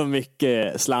 Det är så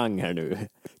mycket slang här nu.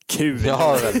 Kul,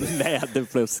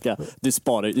 läderpluska. Du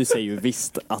säger ju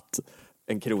visst att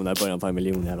en krona är början på 1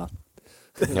 miljon här.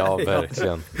 Ja,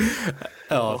 verkligen.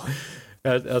 Ja,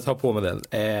 jag tar på mig den.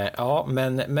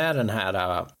 Men med den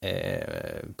här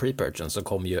pre-purchasen så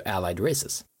kom ju Allied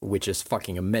Races, which is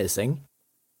fucking amazing.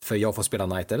 För jag får spela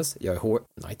Night Elves.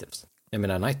 Jag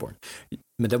menar Nightborn.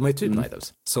 Men de är ju typ Night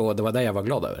Elves. Så det var det jag var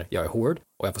glad över. Jag är Horde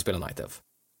och jag får spela Night Elf.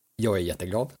 Jag är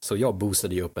jätteglad. Så jag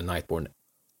boostade ju upp en Nightborn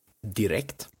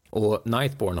direkt. Och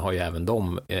Nightborn har ju även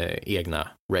de egna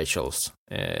racials.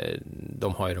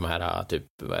 De har ju de här typ,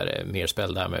 mer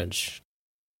spell damage,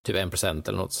 typ 1%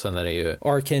 eller något. Sen är det ju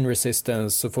Arcane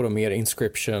Resistance, så får de mer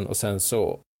Inscription, och sen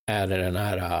så är det den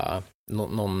här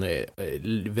någon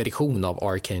version av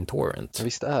Arcane Torrent.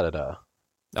 Visst är det där?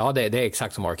 Ja, det är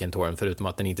exakt som Arcane Torrent, förutom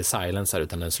att den inte silencer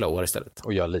utan den slowar istället.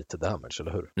 Och gör lite damage,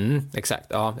 eller hur? Exakt.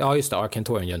 Ja, just det. Arcane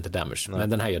Torrent gör inte damage, men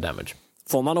den här gör damage.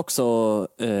 Får man också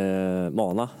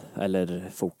mana eller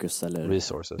fokus eller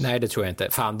resources? Nej, det tror jag inte.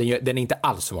 Fan, den är inte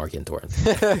alls som Arcane Torrent.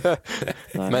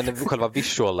 Men själva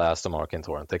visual är som Arcane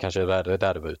Torrent. Det kanske är det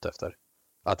där du var ute efter.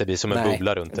 Att det blir som en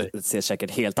bubbla runt dig. Det ser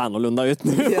säkert helt annorlunda ut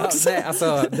nu.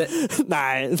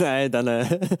 Nej, den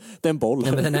är en boll.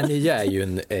 Nej, men den här nya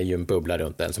är ju en bubbla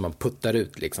runt den som man puttar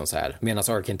ut liksom så här. Medan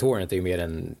Arcane Torrent är ju mer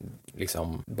en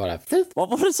liksom bara... Vad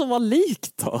var det som var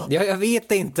likt då? Ja, jag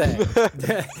vet inte.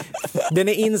 Den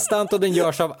är instant och den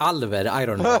görs av alver. I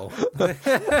don't know.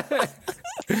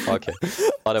 Okej.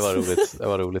 Ja, det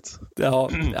var roligt. Ja,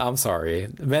 I'm sorry.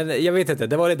 Men jag vet inte,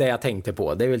 det var det jag tänkte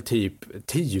på. Det är väl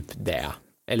typ det.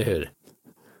 Eller hur?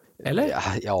 Eller?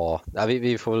 Ja,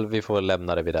 vi får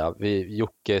lämna det vid det.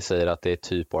 Jocke säger att det är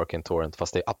typ Arcane Torrent,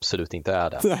 fast det absolut inte är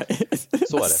det. Nej.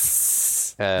 Så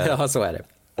är det. Ja, så är det.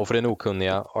 Och för den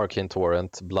okunniga, Arcane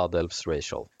Torrent, Blood Elves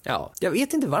Racial. Ja, jag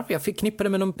vet inte varför jag fick knippa det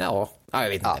med någon... Ja, jag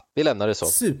vet inte. Ja, vi lämnar det så.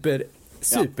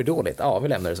 Superdåligt. Ja, vi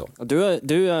lämnar det så. Du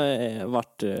har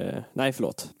varit... Nej,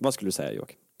 förlåt. Vad skulle du säga,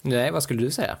 Joakim? Nej, vad skulle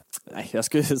du säga? Nej, jag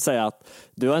skulle säga att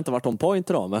du har inte varit on point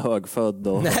idag med högfödd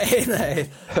och... Nej.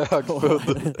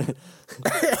 Högfödd.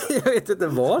 Jag vet inte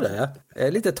vad det är. Jag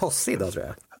är lite tossig idag, tror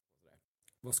jag.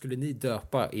 Vad skulle ni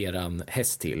döpa eran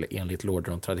häst till enligt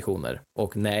Lordron-traditioner?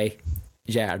 Och nej,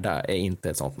 Gerda är inte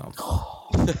ett sånt namn.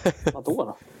 Vadå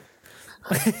då?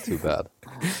 Too bad.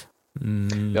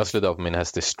 Jag skulle döpa min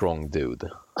häst till Strong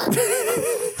Dude.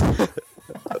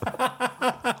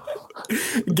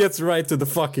 Gets right to the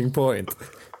fucking point.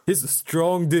 He's a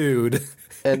strong dude.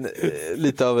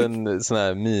 Lite av en sån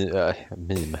här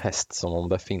meme-häst, som om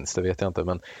det finns, det vet jag inte,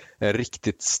 men en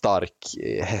riktigt stark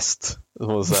häst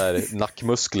och så här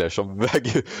nackmuskler som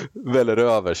väller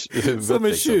över huvudet. Som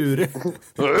en tjur.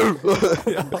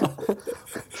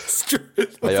 Så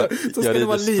ska det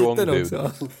vara liten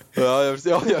också. Ja,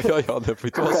 det får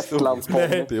inte vara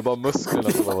stor. Det är bara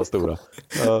musklerna som var stora.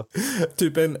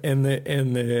 Typ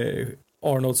en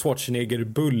Arnold Schwarzenegger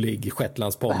bullig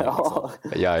shetlandsponny. Ja.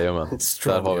 Jajamän,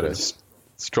 där har vi det.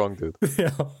 Strong Dude.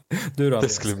 Ja. Du då? Det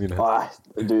skulle min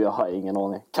Du, jag har ingen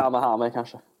aning. Kamehame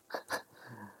kanske.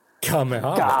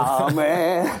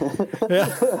 Kamehame.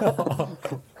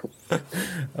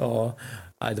 Ja.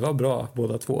 Nej, det var bra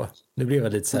båda två. Nu blev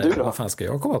jag lite så här, vad fan ska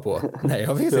jag komma på? Nej,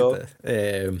 jag vet inte.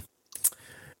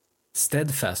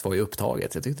 Steadfast var ju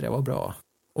upptaget. Jag tyckte det var bra.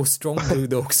 Och Strong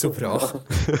Dude också bra.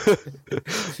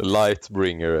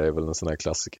 Lightbringer är väl en sån här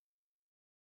klassiker.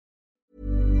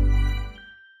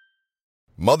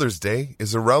 Mother's Day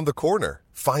is around the corner.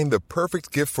 Find the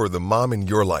perfect gift for the mom in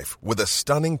your life with a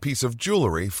stunning piece of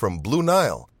jewelry from Blue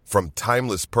Nile. From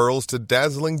timeless pearls to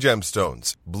dazzling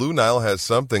gemstones, Blue Nile has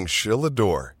something she'll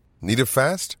adore. Need it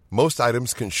fast? Most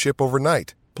items can ship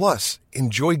overnight. Plus,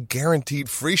 enjoy guaranteed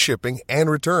free shipping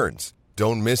and returns.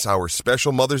 Don't miss our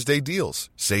special Mother's Day deals.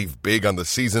 Save big on the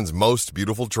season's most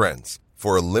beautiful trends.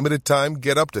 For a limited time,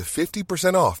 get up to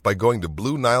 50% off by going to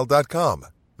BlueNile.com.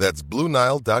 That's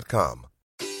BlueNile.com.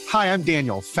 Hi, I'm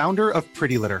Daniel, founder of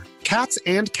Pretty Litter. Cats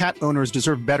and cat owners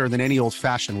deserve better than any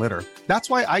old-fashioned litter. That's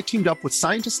why I teamed up with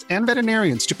scientists and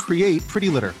veterinarians to create Pretty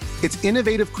Litter. Its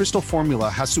innovative crystal formula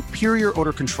has superior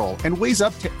odor control and weighs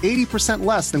up to 80%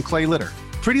 less than clay litter.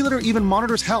 Pretty Litter even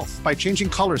monitors health by changing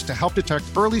colors to help detect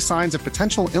early signs of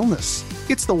potential illness.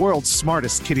 It's the world's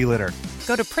smartest kitty litter.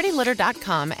 Go to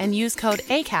prettylitter.com and use code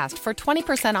ACAST for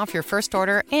 20% off your first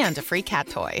order and a free cat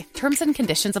toy. Terms and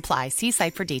conditions apply. See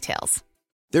site for details.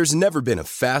 There's never been a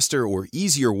faster or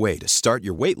easier way to start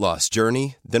your weight loss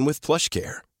journey than with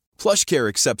PlushCare. PlushCare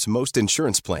accepts most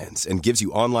insurance plans and gives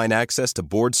you online access to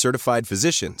board-certified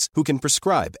physicians who can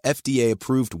prescribe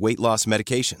FDA-approved weight loss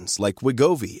medications like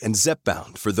Wegovy and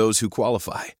Zepbound for those who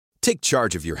qualify. Take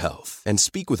charge of your health and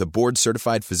speak with a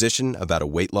board-certified physician about a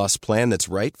weight loss plan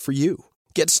that's right for you.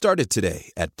 Get started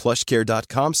today at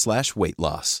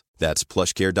plushcare.com/weightloss. That's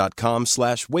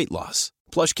plushcare.com/weightloss.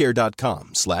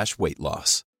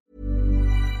 plushcare.com/weightloss.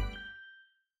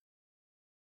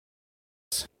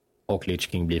 Och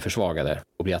Lich King blir försvagade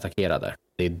och blir attackerade.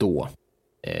 Det är då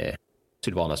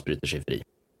Sylvanas bryter sig fri.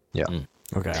 Ja.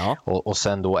 Okay, ja. Och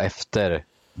sen då efter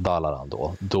Dalaran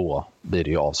då blir det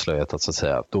ju avslöjat att, så att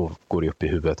säga, då går det upp i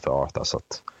huvudet för Arthas så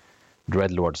att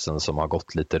Dreadlordsen som har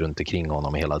gått lite runt omkring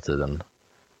honom hela tiden,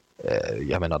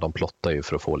 jag menar, de plottar ju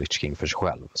för att få Lich King för sig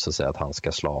själv, så att säga, att han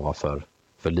ska slava för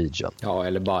Legion. Ja,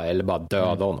 eller bara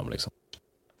döda honom liksom.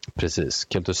 Precis,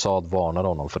 Kel'Thuzad varnar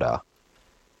honom för det.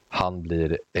 Han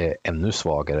blir ännu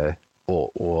svagare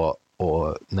och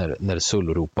när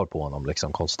Sull ropar på honom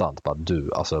liksom konstant, bara,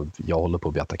 du, alltså jag håller på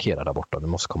att bli attackerad där borta, du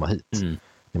måste komma hit.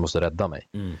 Ni måste rädda mig.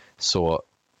 Så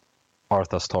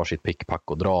Arthas tar sitt pickpack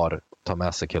och tar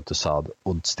med sig Kel'Thuzad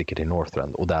och sticker till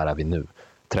Northrend, och där är vi nu.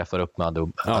 Träffar upp med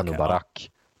Anub'arak.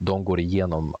 De går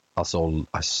igenom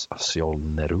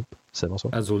Azjol-Nerub, säger man så?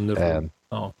 Azjol-Nerub,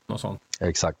 ja, något sånt.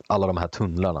 Exakt, alla de här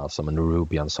tunnlarna som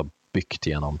Nerubians har byggt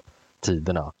genom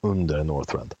tiderna under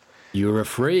Northrend. You're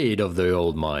afraid of the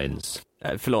old mines.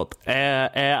 Förlåt,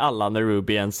 är alla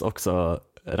Nerubians också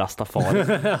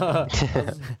Rastafari?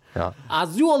 Ja.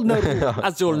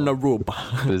 Azjol-Nerub.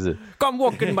 Precis. Come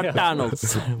walk in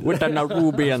McDonald's with the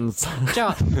Nerubians.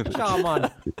 Tja man.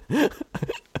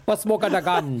 Vad smakar da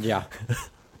ganja?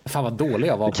 Fan vad dålig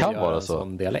jag var på att göra en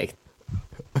sån dialekt.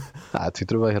 Nej, jag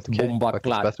tyckte det var helt okej.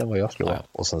 Bättre än vad jag skulle vara.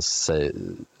 Och sen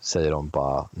säger de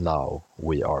bara, now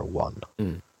we are one.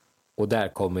 Och där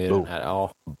kommer ju den här,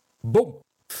 boom!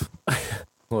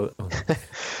 Och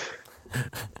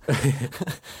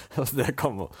där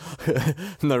kommer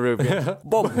Nerubian.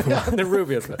 Boom!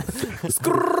 Nerubian.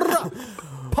 Skrrra!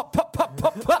 Pop, pop, pop,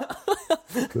 pop, pop!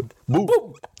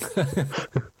 Boom!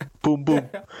 Boom, boom!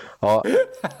 Ja.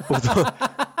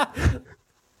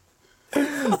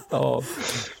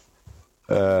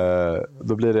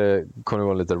 Då blir det, kommer det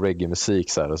vara lite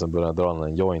reggae-musik så här, och sen börjar han dra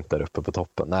en joint där uppe på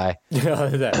toppen. Nej. Ja,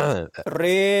 det där.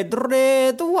 Red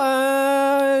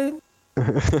wine.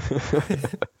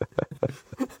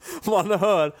 man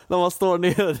hör när man står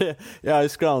nere i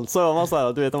Ice Ground, så hör man så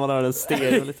här, du vet, när man hör en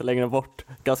stereo lite längre bort,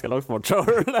 ganska långt bort, så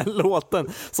hör den här låten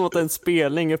som att det är en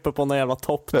spelning uppe på någon jävla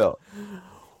topp. Ja.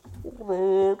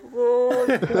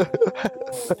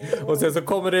 Och sen så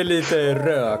kommer det lite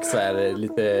rök så här,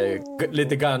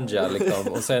 lite ganja liksom,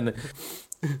 och sen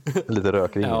lite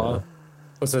rökring. Ja.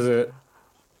 Och sen så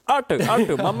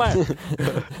Arthur, mamma.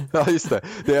 Ja, just det.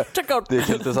 Det är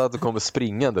helt så att du kommer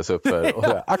springandes upp här och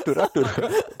säger Arthur,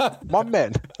 mamma.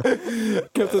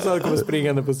 Kapten Sand kommer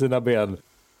springande på sina ben.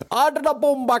 Arthur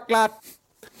bombacklat.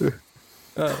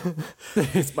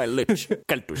 It's my lich.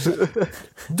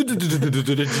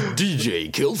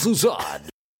 DJ Killsusad.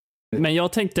 Men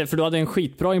jag tänkte, för du hade en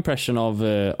skitbra impression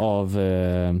av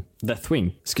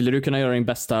Deathwing. Skulle du kunna göra din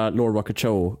bästa Lord Rocket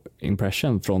Show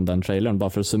impression från den trailern, bara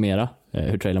för att summera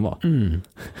hur trailern var?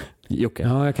 Jocke?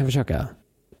 Ja, jag kan försöka.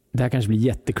 Det här kanske blir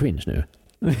jättecringe nu.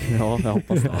 Ja, jag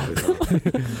hoppas det.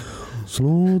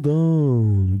 Slow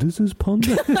down, this is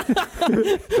Panda.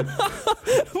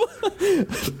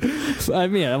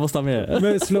 Jag måste ha mer.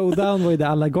 Men slow down var ju det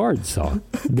alla guards sa.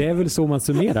 Det är väl så man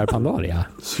summerar Pandaria.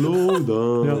 Slow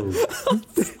down. Ja.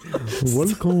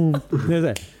 Welcome.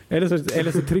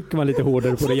 Eller så trycker man lite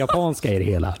hårdare på det japanska i det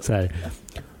hela. Så här.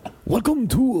 Welcome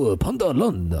to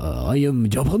Pandaland. I am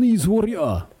Japanese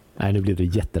warrior. Nej, nu blir det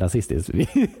jätterasistiskt.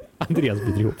 Andreas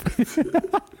blir ihop.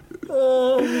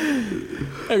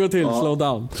 Jag går till, slow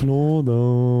down. Slow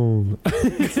down.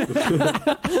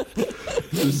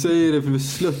 Du säger det för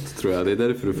slött, tror jag. Det är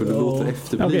därför, för du låter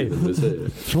efterbliven när du säger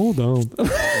det. Slow down.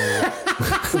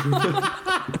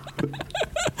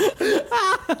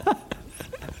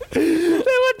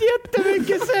 Det var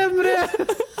jättemycket sämre.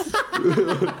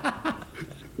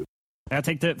 Jag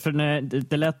tänkte, för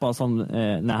det lät bara som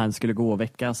när han skulle gå och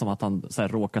väcka, som att han så här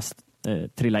råkade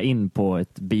trilla in på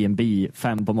ett B&B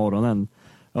 5 på morgonen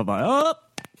och bara ja.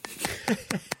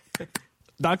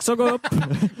 Dags att gå upp.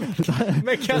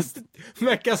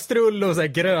 med kastrull och så här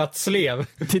grötslev.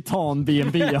 Titan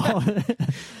B&B, ja.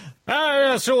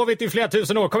 Jag har sovit i flera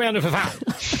tusen år, kom igen nu för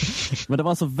fan. Men det var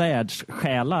alltså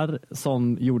världssjälar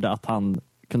som gjorde att han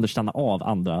kunde känna av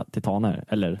andra titaner,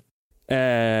 eller?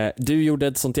 Du gjorde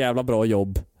ett sånt jävla bra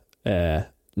jobb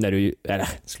när du,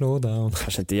 slow down.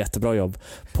 Kanske inte jättebra jobb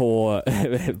på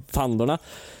pandorna.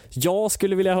 Jag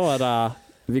skulle vilja höra,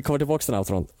 vi kommer tillbaka till den här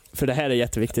från, för det här är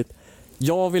jätteviktigt.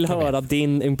 Jag vill höra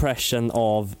din impression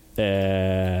av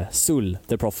Sul,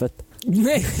 the Prophet.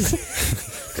 Nej.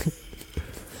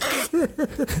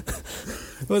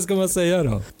 Vad ska man säga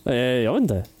då? Jag vet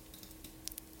inte.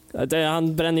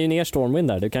 Han bränner ju ner Stormwind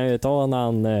där. Du kan ju ta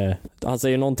när han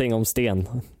säger någonting om sten.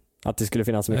 Att det skulle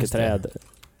finnas så mycket träd.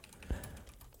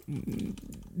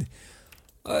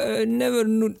 Never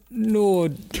know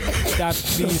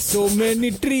that be so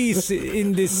many trees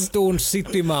in this stone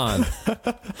city, man.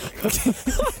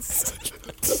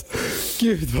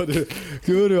 Gud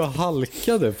vad du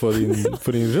halkade på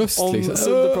din röst. Om liksom.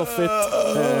 Sul the Prophet.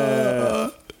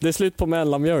 Det är slut på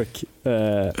mellanmjölk.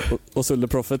 Och Sul the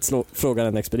Prophet frågar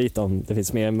en expedit om det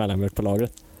finns mer mellanmjölk på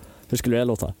lagret. Hur skulle det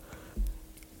låta?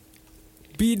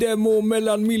 Be there more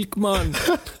mellanmjölk, man.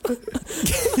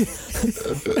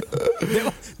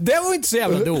 det var inte så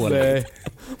jävla dåligt. Nej.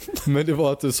 Men det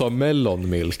var att du sa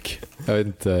mellanmjölk. Jag vet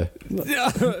inte.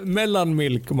 Ja,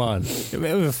 mellanmjölk, man.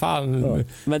 Fan. Ja.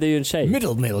 Men det är ju en tjej.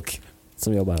 Middle milk.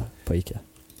 Som jobbar på Ica.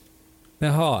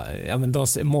 Jaha, ja men då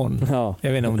Simon. Ja.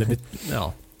 Jag vet inte om det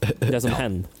ja. Det är som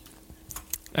hen.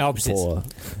 Ja, precis.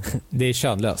 Det är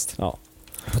könlöst. Ja.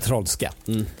 På trollska.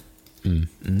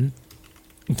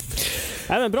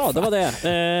 Nej, men bra, det var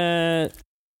det.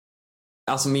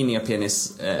 Alltså min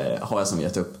e-penis har jag som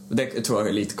gett upp. Det tror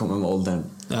jag lite kommer med åldern.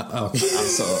 Ja, okay.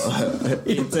 Alltså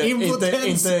inte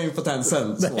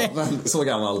impotensen så, men så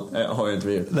gammal har jag inte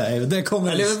blivit. Nej, det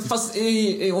kommer. Eller fast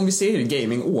om vi ser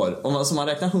gamingår, om man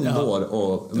räknar hundår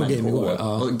och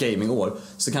människoår och gamingår,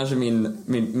 så kanske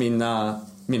mina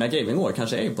gamingår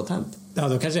kanske är impotent. Ja,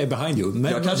 då kanske jag är behind you.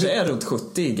 Men jag kanske är runt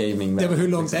 70 gaming. Men hur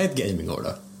långt är ett gamingår då?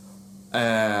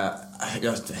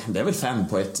 Det är väl 5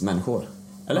 på ett människor.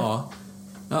 Eller?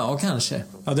 Ja, kanske.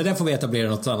 Ja, det där får vi etablera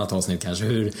något annat avsnitt kanske.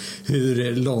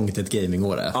 Hur långt ett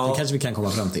gamingår är. Det kanske vi kan komma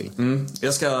fram till.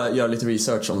 Jag ska göra lite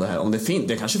research om det här. Om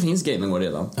det kanske finns gamingår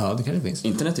redan. Ja, det kanske finns.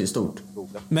 Internet är ju stort.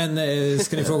 Men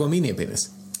ska ni fråga om min e-penis?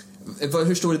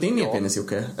 Hur stor är din e-penis,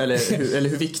 Jocke? Eller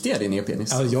hur viktig är din e-penis?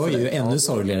 Ja, jag är ju ännu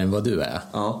sorgligare än vad du är.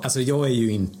 Ja. Alltså jag är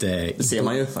ju inte... Det ser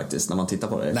man ju faktiskt när man tittar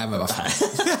på det. Nej, men varför?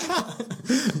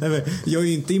 Nej, men jag är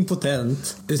ju inte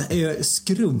impotent, utan jag är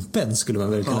skrumpen skulle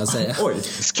man väl kunna säga. Oj,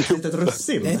 ett litet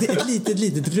russin. Ett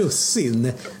litet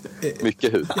russin.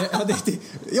 Mycket hud.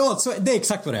 Det är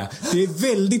exakt vad det är. Det är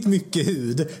väldigt mycket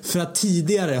hud, för att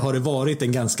tidigare har det varit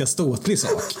en ganska ståtlig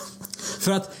sak.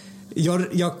 För att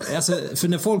för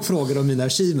när folk frågar om mina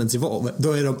achievements i WoW,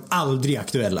 då är de aldrig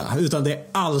aktuella, utan det är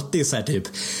alltid så här typ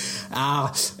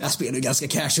jag spelar ju ganska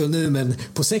casual nu, men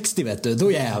på 60 vet du,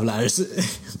 då jävlar.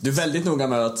 Du är väldigt noga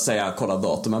med att säga kolla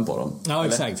datumen på dem. Ja,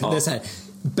 exakt. Ja. Det är så här,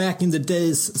 back in the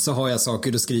days så har jag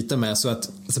saker att skryta med, så att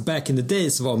back in the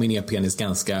days var min e-penis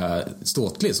ganska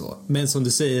ståtlig så. Men som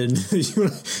du säger,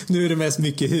 nu är det mest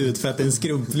mycket hud, för att det är en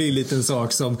skrumplig liten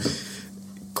sak som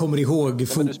kommer ihåg.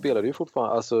 Men du spelade ju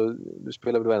fortfarande, alltså du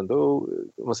spelade väl ändå,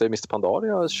 om man säger Mr.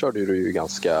 Pandaria körde du ju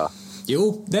ganska.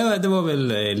 Jo, det var väl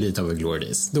lite av en glory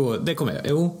days. Då, det kommer jag.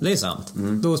 Jo, det är sant.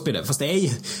 Då spelade jag. Fast det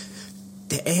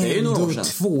är ju ändå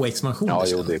 2 expansioner. Ja,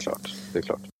 jo, det är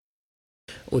klart.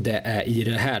 Och det är i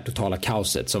det här totala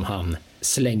kaoset som han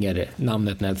slänger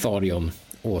namnet Neltharion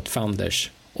åt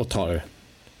Fanders och tar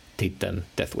titeln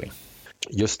Deathwing.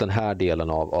 Just den här delen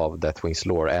av Deathwings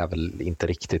lore är väl inte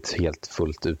riktigt helt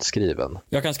fullt utskriven.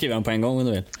 Jag kan skriva den på en gång om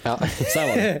du vill. Ja. Så här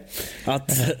var det.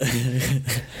 Att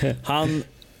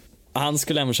han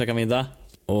skulle hem och käka middag,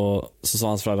 och så sa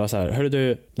hans föräldrar så här: hörru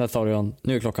du, Neltharion,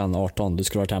 nu är klockan 18, du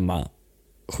skulle varit hemma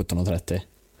 17:30.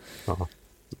 Aha.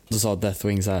 Då sa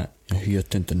Deathwing så här: jag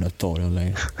heter inte Neltharion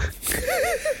längre.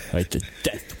 Jag heter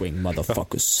Deathwing,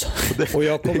 motherfuckers. Och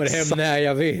jag kommer hem när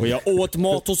jag vill. Och jag åt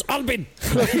mat hos Albin.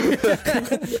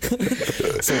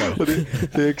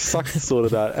 Det är exakt så det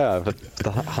där är. För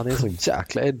han är en sån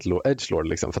jäkla edgelord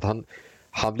liksom. För att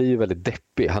han blir ju väldigt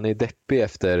deppig. Han är deppig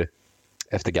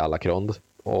efter Galakrond.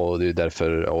 Och det är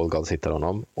därför Olgald hittar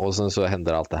honom. Och sen så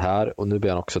händer allt det här. Och nu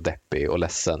blir han också deppig och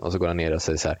ledsen. Och så går han ner och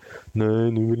säger så här: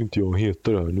 nej, nu vill inte jag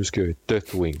heta det här. Nu ska jag heta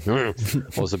Deathwing.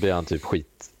 Och så blir han typ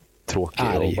skittråkig.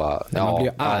 Och bara, han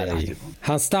blir arg.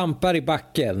 Han stampar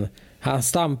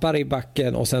i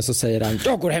backen. Och sen så säger han: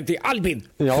 jag går hem till Albin.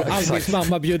 Ja, Albins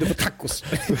mamma bjuder på tacos.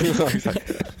 Ja,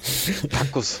 exakt.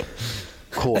 Tacos.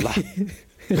 Cola.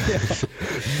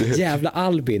 Jävla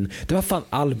Albin. Det var fan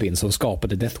Albin som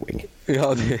skapade Deathwing.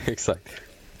 Ja, det är exakt.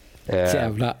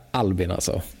 Jävla Albin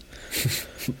alltså.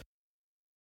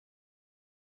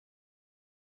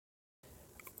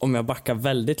 Om jag backar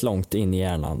väldigt långt in i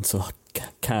hjärnan så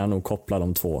kan jag nog koppla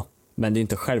de två. Men det är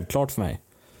inte självklart för mig.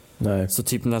 Nej. Så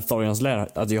typ Neltharions lär,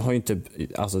 alltså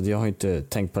jag har inte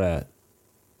tänkt på det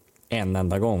en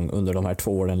enda gång under de här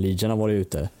 2 åren Legion har varit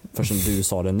ute. För som du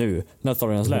sa det nu,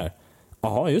 Neltharions lär.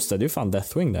 Jaha, just det är ju fan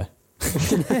Deathwing det.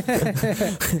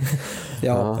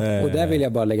 Ja, och där vill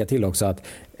jag bara lägga till också att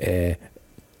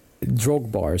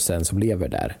Drogbarsen som lever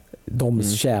där, de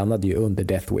tjänade ju under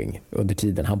Deathwing under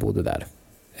tiden han bodde där.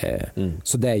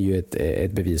 Så det är ju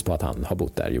ett bevis på att han har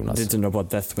bott där, Jonas. Det är inte undra på att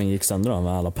Deathwing gick sönder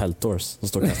med alla peltors som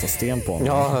står och kastar sten på honom.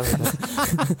 Ja,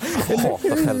 jag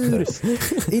hatar peltors.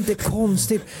 Inte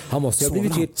konstigt. Han måste ha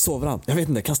blivit helt... Sover han? Jag vet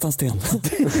inte, kasta en sten.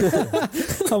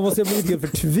 Han måste ha blivit helt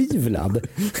förtvivlad.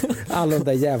 Alla de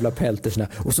där jävla peltersna.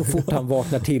 Och så fort han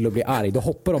vaknar till och blir arg, då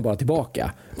hoppar de bara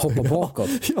tillbaka. Hoppar bakåt.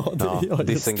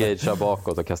 Disengagea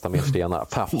bakåt och kasta mer stenar.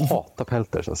 Fan, jag hatar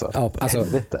peltors alltså. Ja, alltså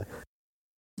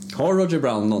har Roger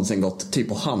Brown någonsin gått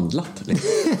typ och handlat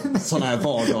sådana här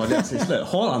vardagliga sysslor?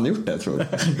 Har han gjort det, tror du?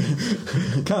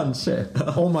 Kanske.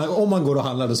 Om man går och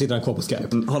handlar, då sitter han kvar på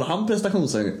Skype. Har han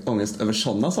prestationsångest över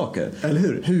sådana saker? Eller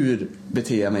hur? Hur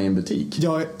beter jag mig i en butik?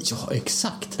 Ja,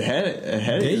 exakt. Det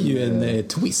här är ju en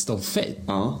twist of fate.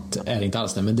 Ja. Det är inte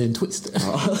alls det, men det är en twist.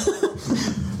 Ja.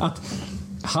 Att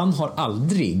han har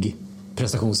aldrig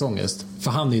prestationsångest,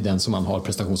 för han är ju den som man har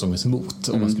prestationsångest mot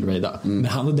om man skulle raida. Men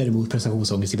han har däremot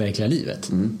prestationsångest i verkliga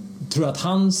livet. Tror att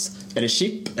hans... Är det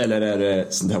chip eller är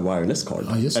det sån där wireless card?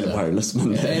 Ja, just eller det. Wireless,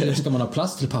 men... Eller ska man ha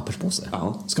plast eller papperspåse?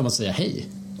 Ja. Ska man säga hej?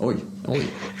 Oj,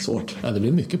 svårt. Ja, det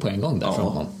blir mycket på en gång där från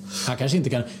honom. Han kanske inte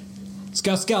kan... Ska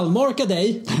jag skallmarka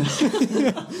dig?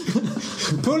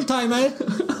 Pulltimer?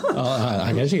 Ja,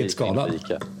 han kanske är helt skadad.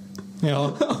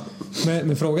 Ja.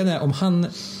 Men frågan är om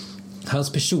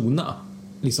hans persona,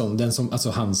 liksom den som, alltså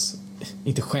hans,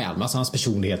 inte själ, men alltså hans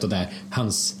personlighet och där,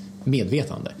 hans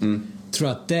medvetande. Tror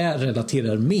att det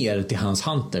relaterar mer till hans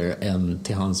hunter än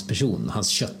till hans person, hans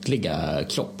köttliga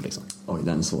kropp liksom. Oj,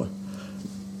 den är svår.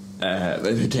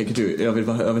 Hur tänker du? Jag vill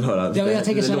höra. Ja, jag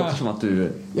tänker det såhär, låter som att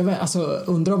du... Ja, men alltså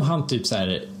undrar om han typ så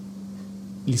här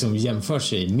liksom jämför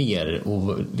sig mer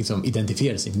och liksom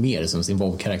identifierar sig mer som sin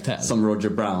WoW-karaktär. Som Roger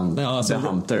Brown, ja, alltså, The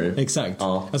Hunter. Exakt.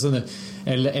 Ja. Alltså,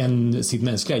 eller sitt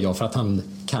mänskliga jag, för att han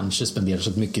kanske spenderar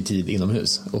så mycket tid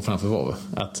inomhus och framför WoW.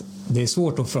 Att det är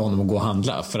svårt för honom att gå och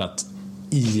handla, för att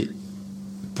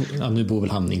nu bor väl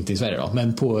han inte i Sverige då,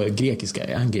 men på grekiska,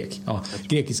 är han grek? Ja,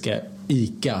 grekiska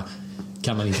ICA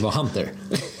kan man inte vara hunter.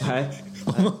 Nej.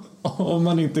 Om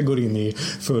man inte går in i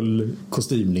full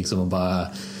kostym liksom och bara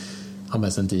har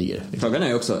med sig en tiger. Frågan är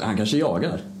ju också, han kanske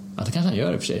jagar. Ja, det kanske han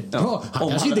gör i och för sig. Ja. Han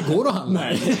kanske inte går och handlar.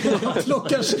 Nej.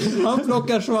 han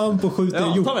plockar svamp och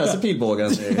skjuter hjort. Ta med sig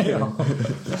pilbågen. Ja.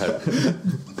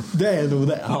 Det är nog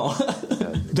det. Ja.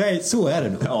 Så är det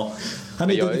nog. Ja.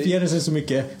 Han identifierar sig så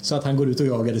mycket så att han går ut och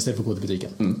jagar istället för att gå till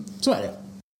butiken. Så är det.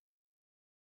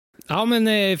 Ja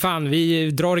men fan,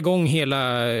 vi drar igång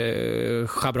hela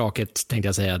schabraket tänkte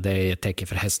jag säga. Det är ett tecken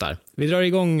för hästar. Vi drar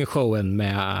igång showen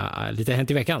med lite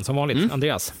Hänt i veckan som vanligt.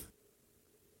 Andreas,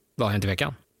 vad har hänt i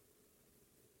veckan?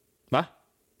 Va?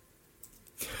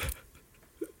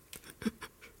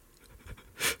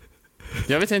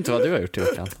 Jag vet inte vad du har gjort i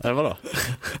veckan. Eller vadå?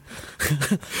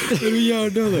 Är du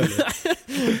hjärndöd?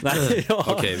 Nej,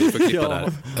 Okej, vi får klippa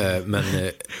där. Men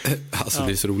alltså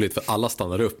det är så roligt för alla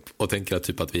stannar upp och tänker att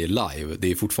typ att vi är live.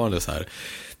 Det är fortfarande så här.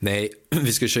 Nej,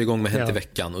 vi ska köra igång med Hänt i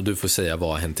veckan och du får säga vad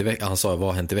har hänt i veckan. Han sa vad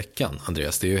har hänt i veckan,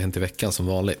 Andreas. Det är ju Hänt i veckan som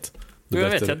vanligt. Jag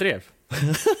vet, jag drev.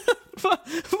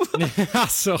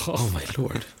 Alltså, oh my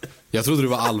lord. Jag trodde du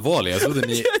var allvarlig. Jag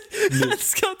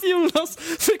älskar att Jonas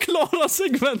förklarar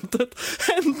segmentet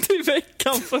Hänt i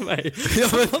veckan för mig. Ja,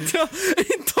 men... att jag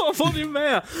inte har varit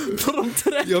med på de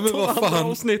 13 andra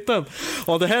avsnitten.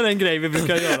 Ja, det här är en grej vi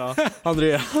brukar göra,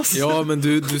 Andreas. Ja, men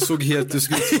du såg helt... Du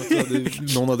såg ut som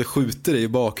att någon hade skjutit dig i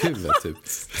bakhuvudet typ.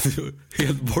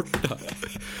 Helt borta.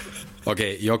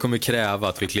 Okej, jag kommer kräva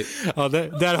att vi Ja,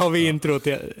 där har vi introt.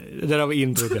 Där har vi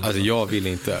introt. Alltså jag vill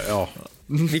inte,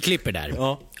 Vi klipper där.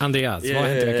 Ja. Andreas, vad har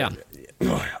hänt i veckan?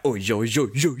 Oj,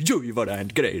 vad det har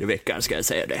hänt grejer i veckan, ska jag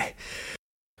säga det.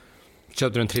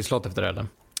 Köpte du en trisslott efter det eller?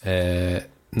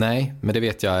 Nej, men det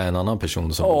vet jag är en annan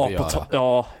person som borde göra.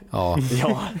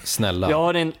 Ja. Snälla. Jag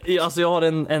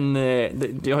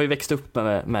har ju växt upp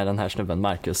med den här snubben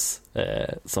Marcus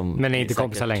som. Men är inte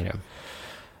kompisar längre?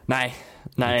 Nej,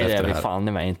 det är vi fan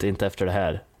i mig inte efter det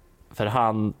här. För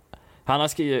han har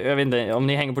skrivit, jag vet inte, om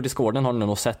ni hänger på Discorden har ni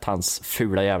nog sett hans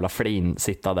fula jävla flin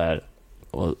sitta där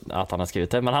och att han har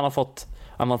skrivit det. Men han har fått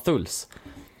Amathuls.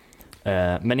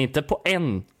 Men inte på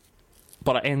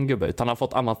bara en gubbe, utan han har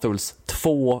fått Amathuls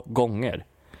 2 gånger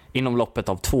inom loppet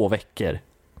av 2 veckor.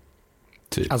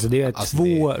 Typ. Alltså det är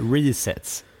 2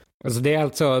 resets. Alltså det är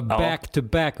alltså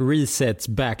back-to-back resets,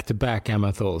 back-to-back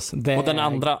Amathuls. Och den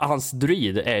andra, hans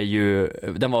druid är ju,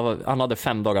 han hade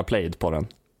 5 dagar played på den.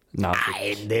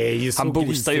 Nej, det är ju så han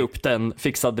boostade ju upp den,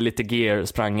 fixade lite gear,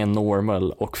 sprang en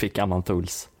normal och fick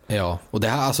Amathuls. Ja, och det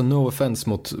här alltså no offense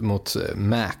mot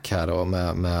Mac här och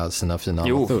med sina fina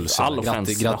Amathuls. Jo, all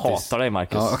offense, jag hatar dig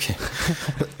Marcus. Ja, okay.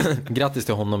 Grattis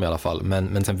till honom i alla fall.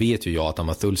 Men sen vet ju jag att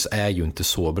Amathuls är ju inte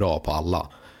så bra på alla.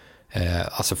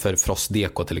 Alltså för Frost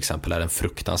Deko till exempel är den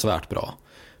fruktansvärt bra.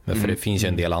 Men för det finns ju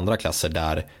en del andra klasser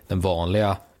där den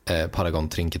vanliga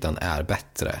Paragon-trinketen är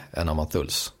bättre än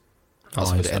Amathuls.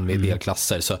 Alltså för en del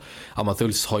klasser. Så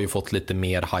Amathuls har ju fått lite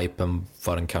mer hype än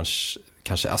för den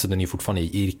kanske, alltså den är ju fortfarande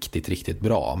riktigt, riktigt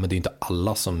bra. Men det är ju inte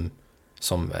alla som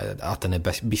att den är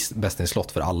bäst i en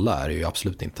slott för alla är det ju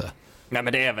absolut inte. Nej,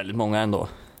 men det är väldigt många ändå.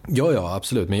 Ja,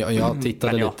 absolut. Men jag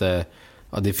tittade lite...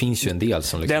 Ja, det finns ju en del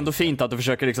som liksom... Det är ändå fint att du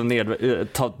försöker liksom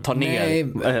ta ner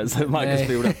Marcus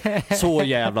på jorden. Så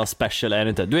jävla special är det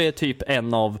inte. Du är typ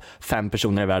en av 5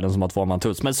 personer i världen som har 2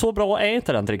 Amathuls. Men så bra är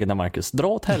inte den tricket där, Marcus. Dra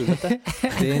åt helvete.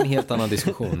 Det är en helt annan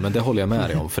diskussion, men det håller jag med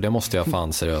dig om. För det måste jag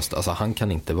fan seriöst. Alltså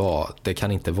det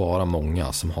kan inte vara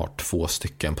många som har 2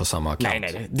 stycken på samma account.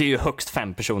 Nej. Det är ju högst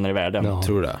 5 personer i världen. Ja.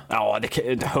 Tror du det? Ja, det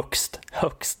är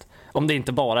högst. Om det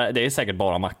inte bara, det är säkert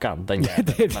bara Mackan. Det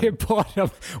är bara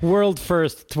world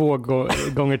first 2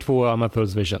 gånger 2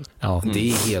 Amathuls vision. Ja. Det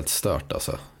är helt stört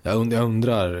alltså. Jag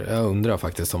undrar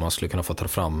faktiskt om man skulle kunna få ta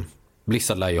fram.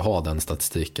 Blizzard lär ju ha den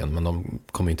statistiken, men de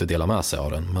kommer ju inte dela med sig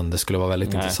av den. Men det skulle vara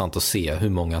väldigt intressant att se hur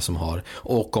många som har,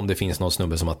 och om det finns någon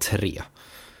snubbe som har 3.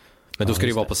 Men då ska det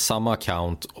ju vara på samma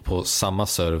account och på samma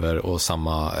server och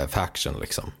samma faction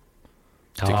liksom.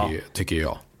 Tycker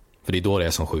jag. För det är då det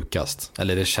är som sjukast.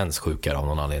 Eller det känns sjukare av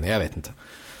någon anledning. Jag vet inte.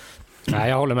 Nej,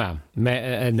 jag håller med.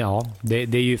 Men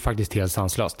det är ju faktiskt helt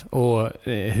sanslöst. Och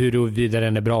huruvida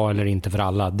den är bra eller inte för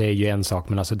alla, det är ju en sak.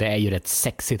 Men alltså, det är ju rätt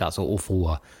sexigt alltså, att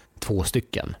få 2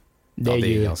 stycken. Det är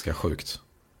ju ganska sjukt.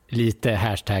 Lite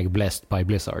hashtag blessed by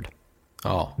Blizzard.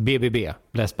 Ja. BBB,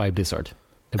 blessed by Blizzard.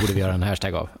 Det borde vi göra en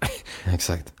hashtag av.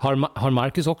 Exakt. Har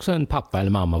Marcus också en pappa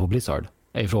eller mamma på Blizzard?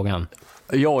 Är frågan.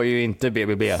 Jag är ju inte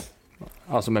BBB.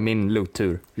 Alltså med min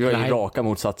loot-tur. Jag är ju raka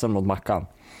motsatsen mot Mackan.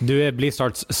 Du är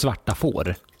Blizzards svarta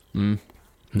får.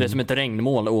 Det är som ett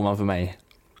regnmål ovanför mig.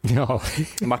 Ja.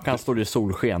 Mackan står i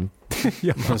solsken.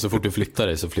 Men så fort du flyttar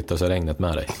dig så flyttar sig regnet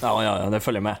med dig. Ja, det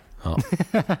följer med.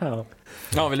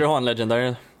 Ja, vill du ha en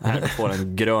Legendary? Här får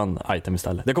en grön item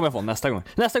istället. Det kommer jag få nästa gång.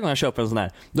 Nästa gång jag köper en sån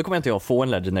här, då kommer inte jag få en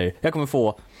Legendary. Jag kommer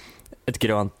få ett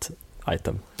grönt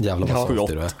item. Jävlar vad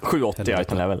saltig du är. 780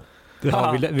 item level.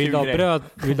 Ja, vill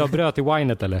du ha bröd i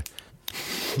winet eller?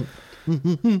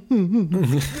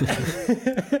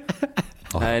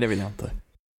 Nej, det vill jag inte.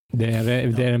 Det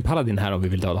är en paladin här om vi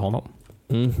vill döda honom.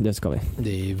 Det ska vi.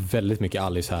 Det är väldigt mycket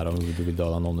Alice här om du vill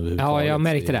döda någon överhuvudtaget. Ja, jag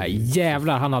märkte det.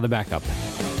 Jävlar, han hade backup.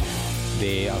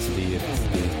 Det är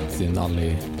en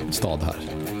Alli-stad här.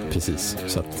 Precis.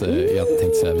 Så att jag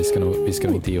tänkte säga vi ska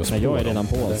nog inte ge oss på. Men jag är redan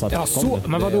på. Så att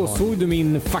men vadå, såg du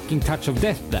min fucking touch of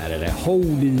death där eller?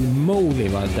 Holy moly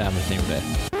vad damage ni gjorde.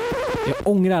 Jag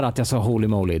ångrar att jag sa holy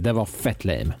moly. Det var fett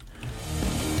lame.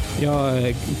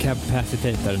 Jag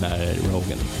capacitatar den där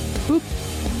rogen.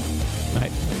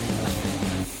 Nej.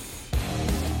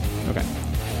 Okej.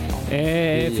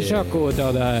 Försök att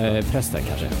döda prästen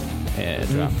kanske.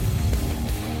 Tror jag.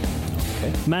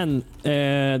 Men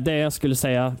det jag skulle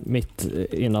säga mitt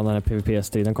innan den här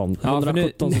PvP-striden kom.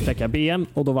 117 så fick jag BM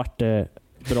och då vart det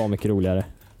bra mycket roligare.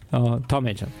 Ja, ta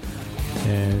mig sen.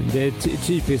 Det är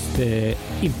typiskt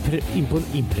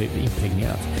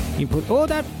impregnerat.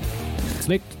 Där!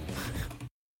 Snyggt.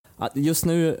 Just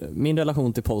nu, min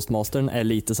relation till Postmastern är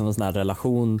lite som en sån här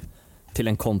relation till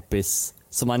en kompis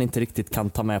som man inte riktigt kan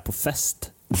ta med på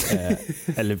fest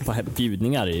eller på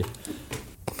bjudningar i.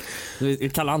 Vi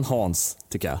kallar han Hans,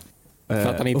 tycker jag.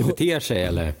 För att han inte beter sig,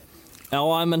 eller?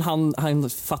 Ja, men han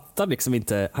fattar liksom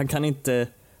inte. Han kan inte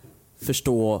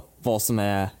förstå vad som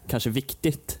är kanske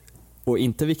viktigt och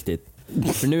inte viktigt.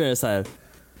 För nu är det så här: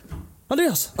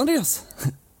 Andreas.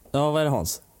 Ja, vad är det,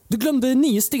 Hans? Du glömde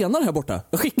 9 stenar här borta.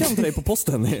 Jag skickar dem till dig på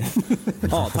posten.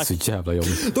 Ja, tack. Så jävla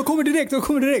jobbigt. De kommer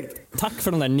direkt. Tack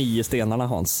för de där 9 stenarna,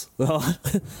 Hans. Ja.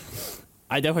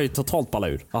 Nej, det har ju totalt ballat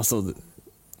ur. Alltså,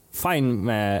 fine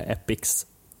med epics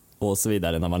och så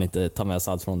vidare när man inte tar med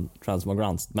sig allt från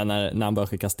Transmogrants. Men när han börjar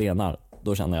skicka stenar,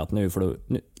 då känner jag att nu får du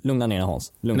lugna ner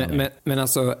Hans. Men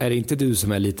alltså, är det inte du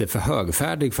som är lite för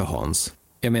högfärdig för Hans?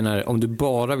 Jag menar, om du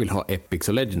bara vill ha epics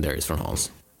och legendaries från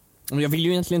Hans. Jag vill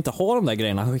ju egentligen inte ha de där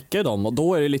grejerna. Han skickar dem och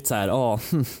då är det lite så här,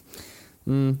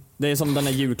 det är som den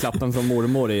här julklappen från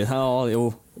mormor.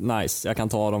 Nice, jag kan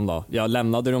ta dem då. Jag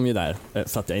lämnade dem ju där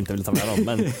för att jag inte ville ta med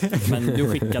dem. Men du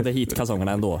skickade hit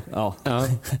kalsongerna ändå. Ja.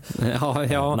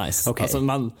 Nice. Okay. Alltså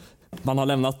man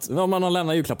har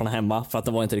lämnat julklapparna hemma för att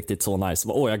det var inte riktigt så nice.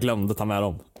 Jag glömde ta med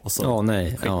dem. Och så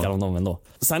skickar de dem ändå.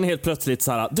 Sen helt plötsligt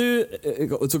så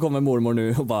här, så kommer mormor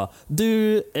nu och bara,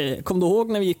 kom du ihåg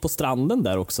när vi gick på stranden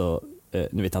där också? Nu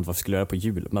vet jag inte varför vi skulle göra på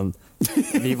jul, men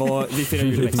vi firade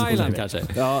jul i Mexiko. Thailand kanske?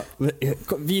 Ja,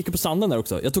 vi gick på stranden där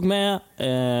också.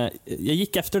 Jag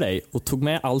gick efter dig och tog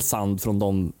med all sand från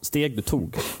de steg du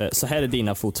tog. Så här är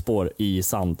dina fotspår i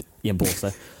sand i en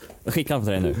påse. Jag skickar dem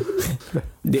till dig nu.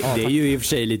 Det är ju i och för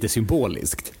sig lite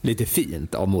symboliskt. Lite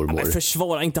fint av mormor. Men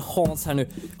försvara inte Hans här nu.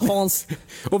 Hans.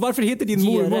 Och varför heter din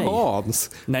mormor Hans?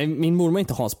 Nej, min mormor är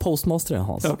inte Hans. Postmaster är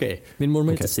Hans. Okay. Min mormor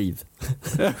är inte Siv.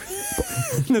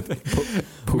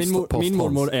 Min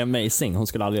mormor är amazing. Hon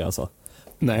skulle aldrig göra så.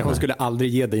 Nej, hon skulle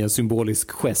aldrig ge dig en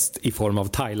symbolisk gest i form av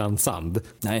Thailand-sand.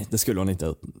 Nej, det skulle hon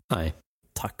inte. Nej.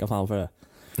 Tacka fan för det.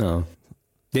 Ja.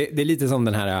 Det är lite som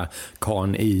den här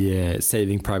karln i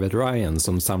Saving Private Ryan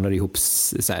som samlar ihop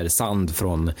så här sand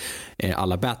från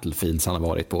alla battlefields han har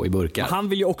varit på i burkar. Men han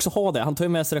vill ju också ha det. Han tar ju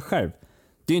med sig det själv.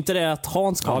 Det är ju inte det att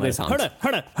Hans kommer. Ja, det är sant.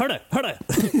 Hör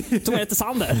det. Tog med lite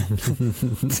sand där.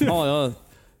 Ja,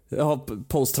 jag har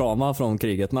posttrauma från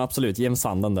kriget, men absolut, ge mig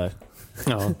sanden där.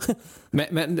 Ja.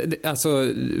 Men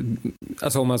alltså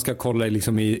om man ska kolla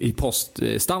liksom i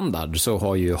poststandard så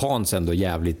har ju Hans ändå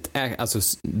jävligt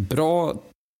bra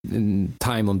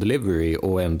time on delivery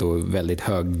och ändå väldigt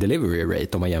hög delivery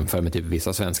rate om man jämför med typ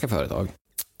vissa svenska företag.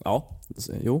 Ja,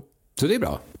 jo. Så det är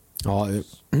bra. Ja,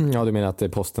 du menar att det är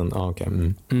posten. Ja, okej.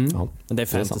 Ja. Men det är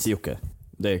fantasy, Jocke.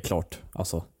 Det är klart.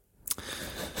 Alltså.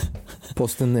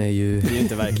 Posten är ju det är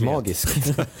inte verkligen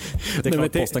magisk. Det är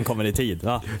klart posten kommer i tid.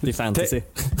 Ja, det är fantasy.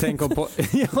 Tänk om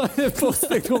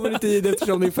posten kommer i tid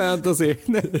eftersom det är fantasy.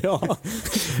 Ja.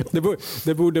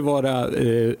 Det borde vara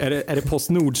är det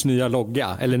Postnords nya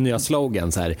logga eller nya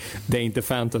slogan så här. Det är inte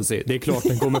fantasy. Det är klart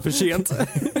den kommer för sent.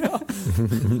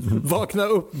 Vakna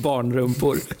upp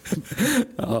barnrumpor.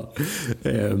 Ja.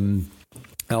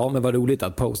 Ja, men vad roligt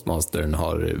att Postmastern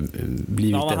har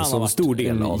blivit en så stor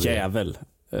del av det. Jävel.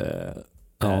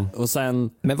 Och sen...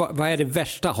 Men vad är det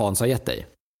värsta Hans har gett dig?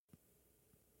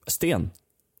 Sten.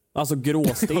 Alltså grå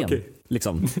sten. Okay.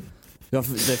 Liksom.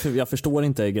 Jag förstår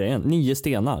inte grejen. 9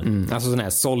 stenar. Alltså sådana här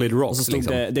solid rocks. Och så stod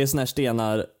liksom. det är såna här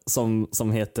stenar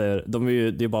som heter,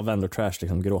 det är bara Vendor Trash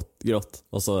liksom, grått.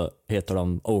 Och så heter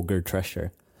de Ogre Treasure.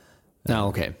 Ja,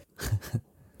 okej.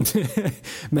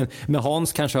 Men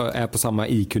Hans kanske är på samma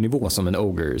IQ-nivå som en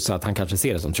ogre, så att han kanske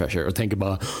ser det som treasure och tänker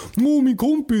bara min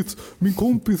kompis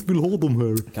vill ha dem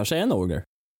här. Kanske är en ogre.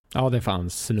 Ja, det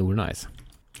fanns snor-nice.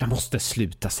 Jag måste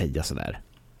sluta säga sådär.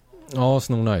 Ja,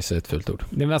 snor-nice är ett fult ord.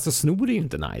 Nej, men alltså snor är ju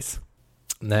inte nice.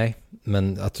 Nej,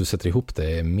 men att du sätter ihop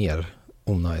det är mer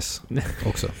onice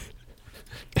också.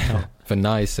 Ja. För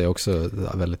nice är också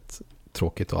väldigt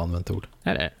tråkigt och använt ord.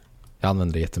 Är det? Jag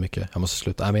använder det jättemycket. Jag måste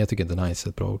sluta. Nej, men jag tycker inte nice är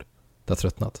ett bra ord. Det har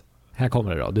tröttnat. Här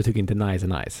kommer det då. Du tycker inte nice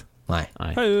är nice? Nej.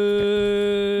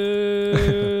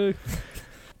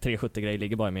 370 grejer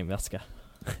ligger bara i min väska.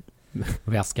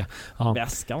 Väska. Ja.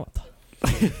 Väska, vet du.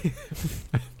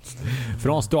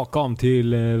 Från Stockholm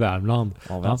till Värmland.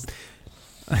 Ja, väst.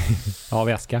 Ja,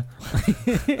 väska.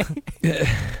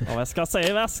 Ja, väska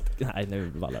säger väsk. Nej, nu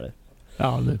vallar det.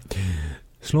 Ja, nu.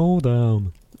 Slow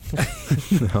down.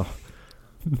 Ja.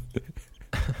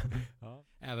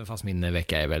 Även fast min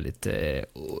vecka är väldigt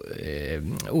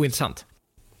ointressant.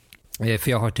 För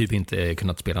jag har typ inte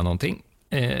kunnat spela någonting.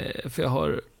 För jag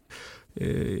har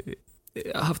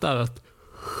haft annat.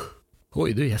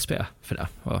 Oj, du gäspar jag för det.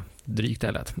 Ja, drygt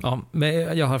det lät. Ja,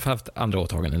 men jag har haft andra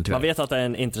åtaganden tyvärr. Man vet att det är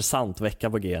en intressant vecka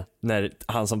på G när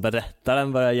han som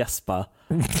berättaren börjar gäspa.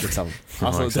 Liksom.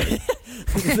 Alltså,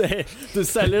 du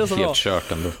säljer det så bra. Helt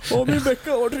kört ändå. Min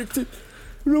vecka var riktigt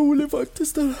rolig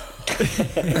faktiskt.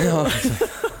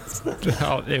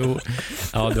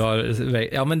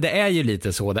 Ja, men det är ju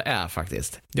lite så det är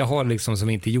faktiskt. Jag har liksom som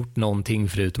inte gjort någonting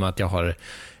förutom att jag har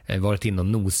varit in och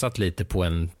nosat lite på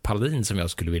en paladin som jag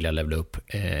skulle vilja levela upp.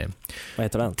 Vad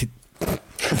heter den?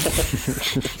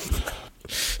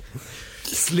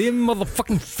 Slim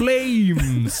motherfucking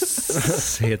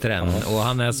Flames heter den. Och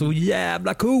han är så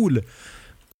jävla cool.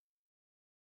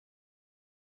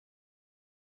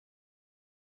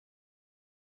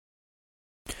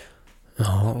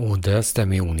 Ja, och det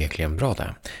stämmer ju onekligen bra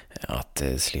där. Att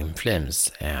Slim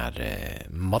Flames är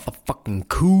motherfucking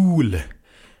cool.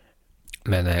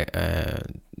 Men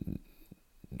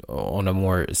on a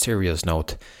more serious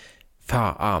note,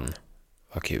 fan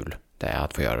vad kul det är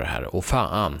att få göra det här. Och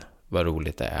fan vad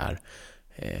roligt det är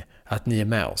att ni är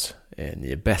med oss.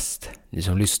 Ni är bäst. Ni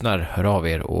som lyssnar, hör av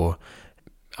er. Och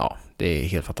ja, det är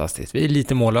helt fantastiskt. Vi är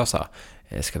lite mållösa,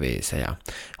 ska vi säga.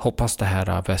 Hoppas det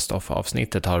här Best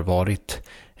of-avsnittet har varit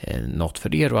något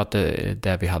för er och att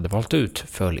det vi hade valt ut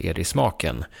föll er i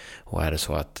smaken. Och är det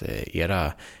så att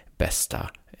era bästa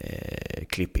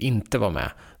klipp inte var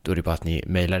med, då är det bara att ni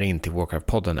mejlar in till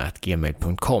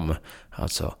warcraftpodden@gmail.com,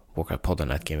 alltså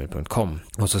warcraftpodden@gmail.com,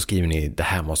 och så skriver ni det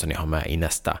här måste ni ha med i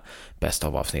nästa Best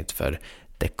of-avsnitt, för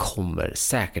det kommer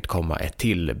säkert komma ett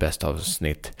till bästa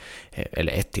avsnitt,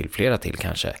 eller ett till, flera till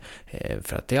kanske,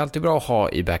 för att det är alltid bra att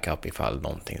ha i backup ifall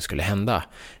någonting skulle hända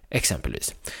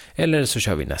exempelvis. Eller så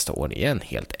kör vi nästa år igen,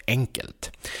 helt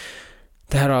enkelt.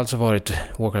 Det här har alltså varit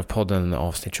Warcraft-podden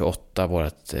avsnitt 28,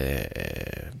 vårt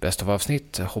bästa av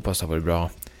avsnitt. Hoppas det har varit bra.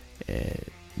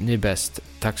 Ni är bäst.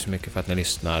 Tack så mycket för att ni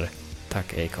lyssnar.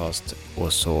 Tack Acast.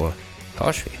 Och så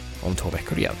hörs vi om 2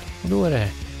 veckor igen. Och då är det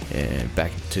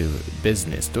back to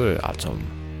business. Då är det allt som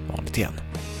vanligt igen.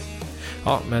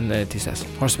 Ja, men tills dess.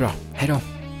 Ha det så bra. Hej då!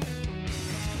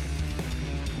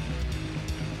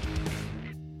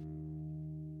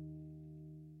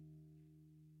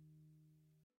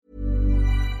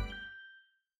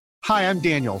 Hi, I'm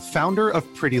Daniel, founder of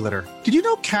Pretty Litter. Did you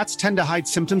know cats tend to hide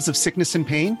symptoms of sickness and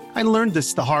pain? I learned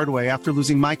this the hard way after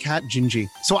losing my cat, Gingy.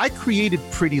 So I created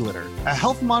Pretty Litter, a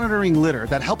health monitoring litter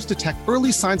that helps detect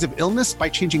early signs of illness by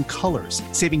changing colors,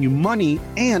 saving you money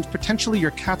and potentially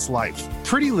your cat's life.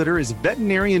 Pretty Litter is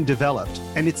veterinarian developed,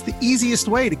 and it's the easiest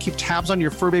way to keep tabs on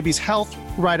your fur baby's health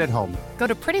right at home. Go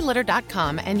to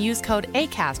prettylitter.com and use code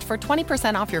ACAST for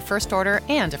 20% off your first order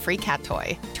and a free cat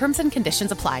toy. Terms and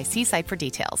conditions apply. See site for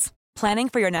details. Planning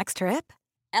for your next trip?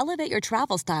 Elevate your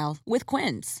travel style with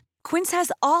Quince. Quince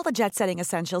has all the jet-setting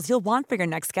essentials you'll want for your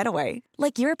next getaway,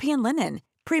 like European linen,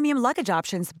 premium luggage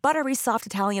options, buttery soft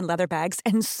Italian leather bags,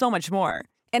 and so much more.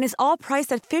 And is all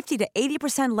priced at 50 to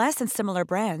 80% less than similar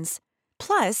brands.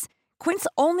 Plus, Quince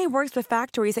only works with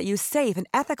factories that use safe and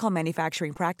ethical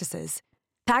manufacturing practices.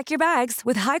 Pack your bags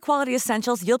with high-quality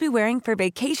essentials you'll be wearing for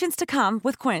vacations to come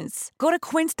with Quince. Go to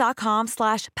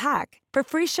quince.com/pack for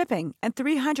free shipping and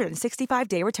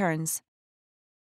 365-day returns.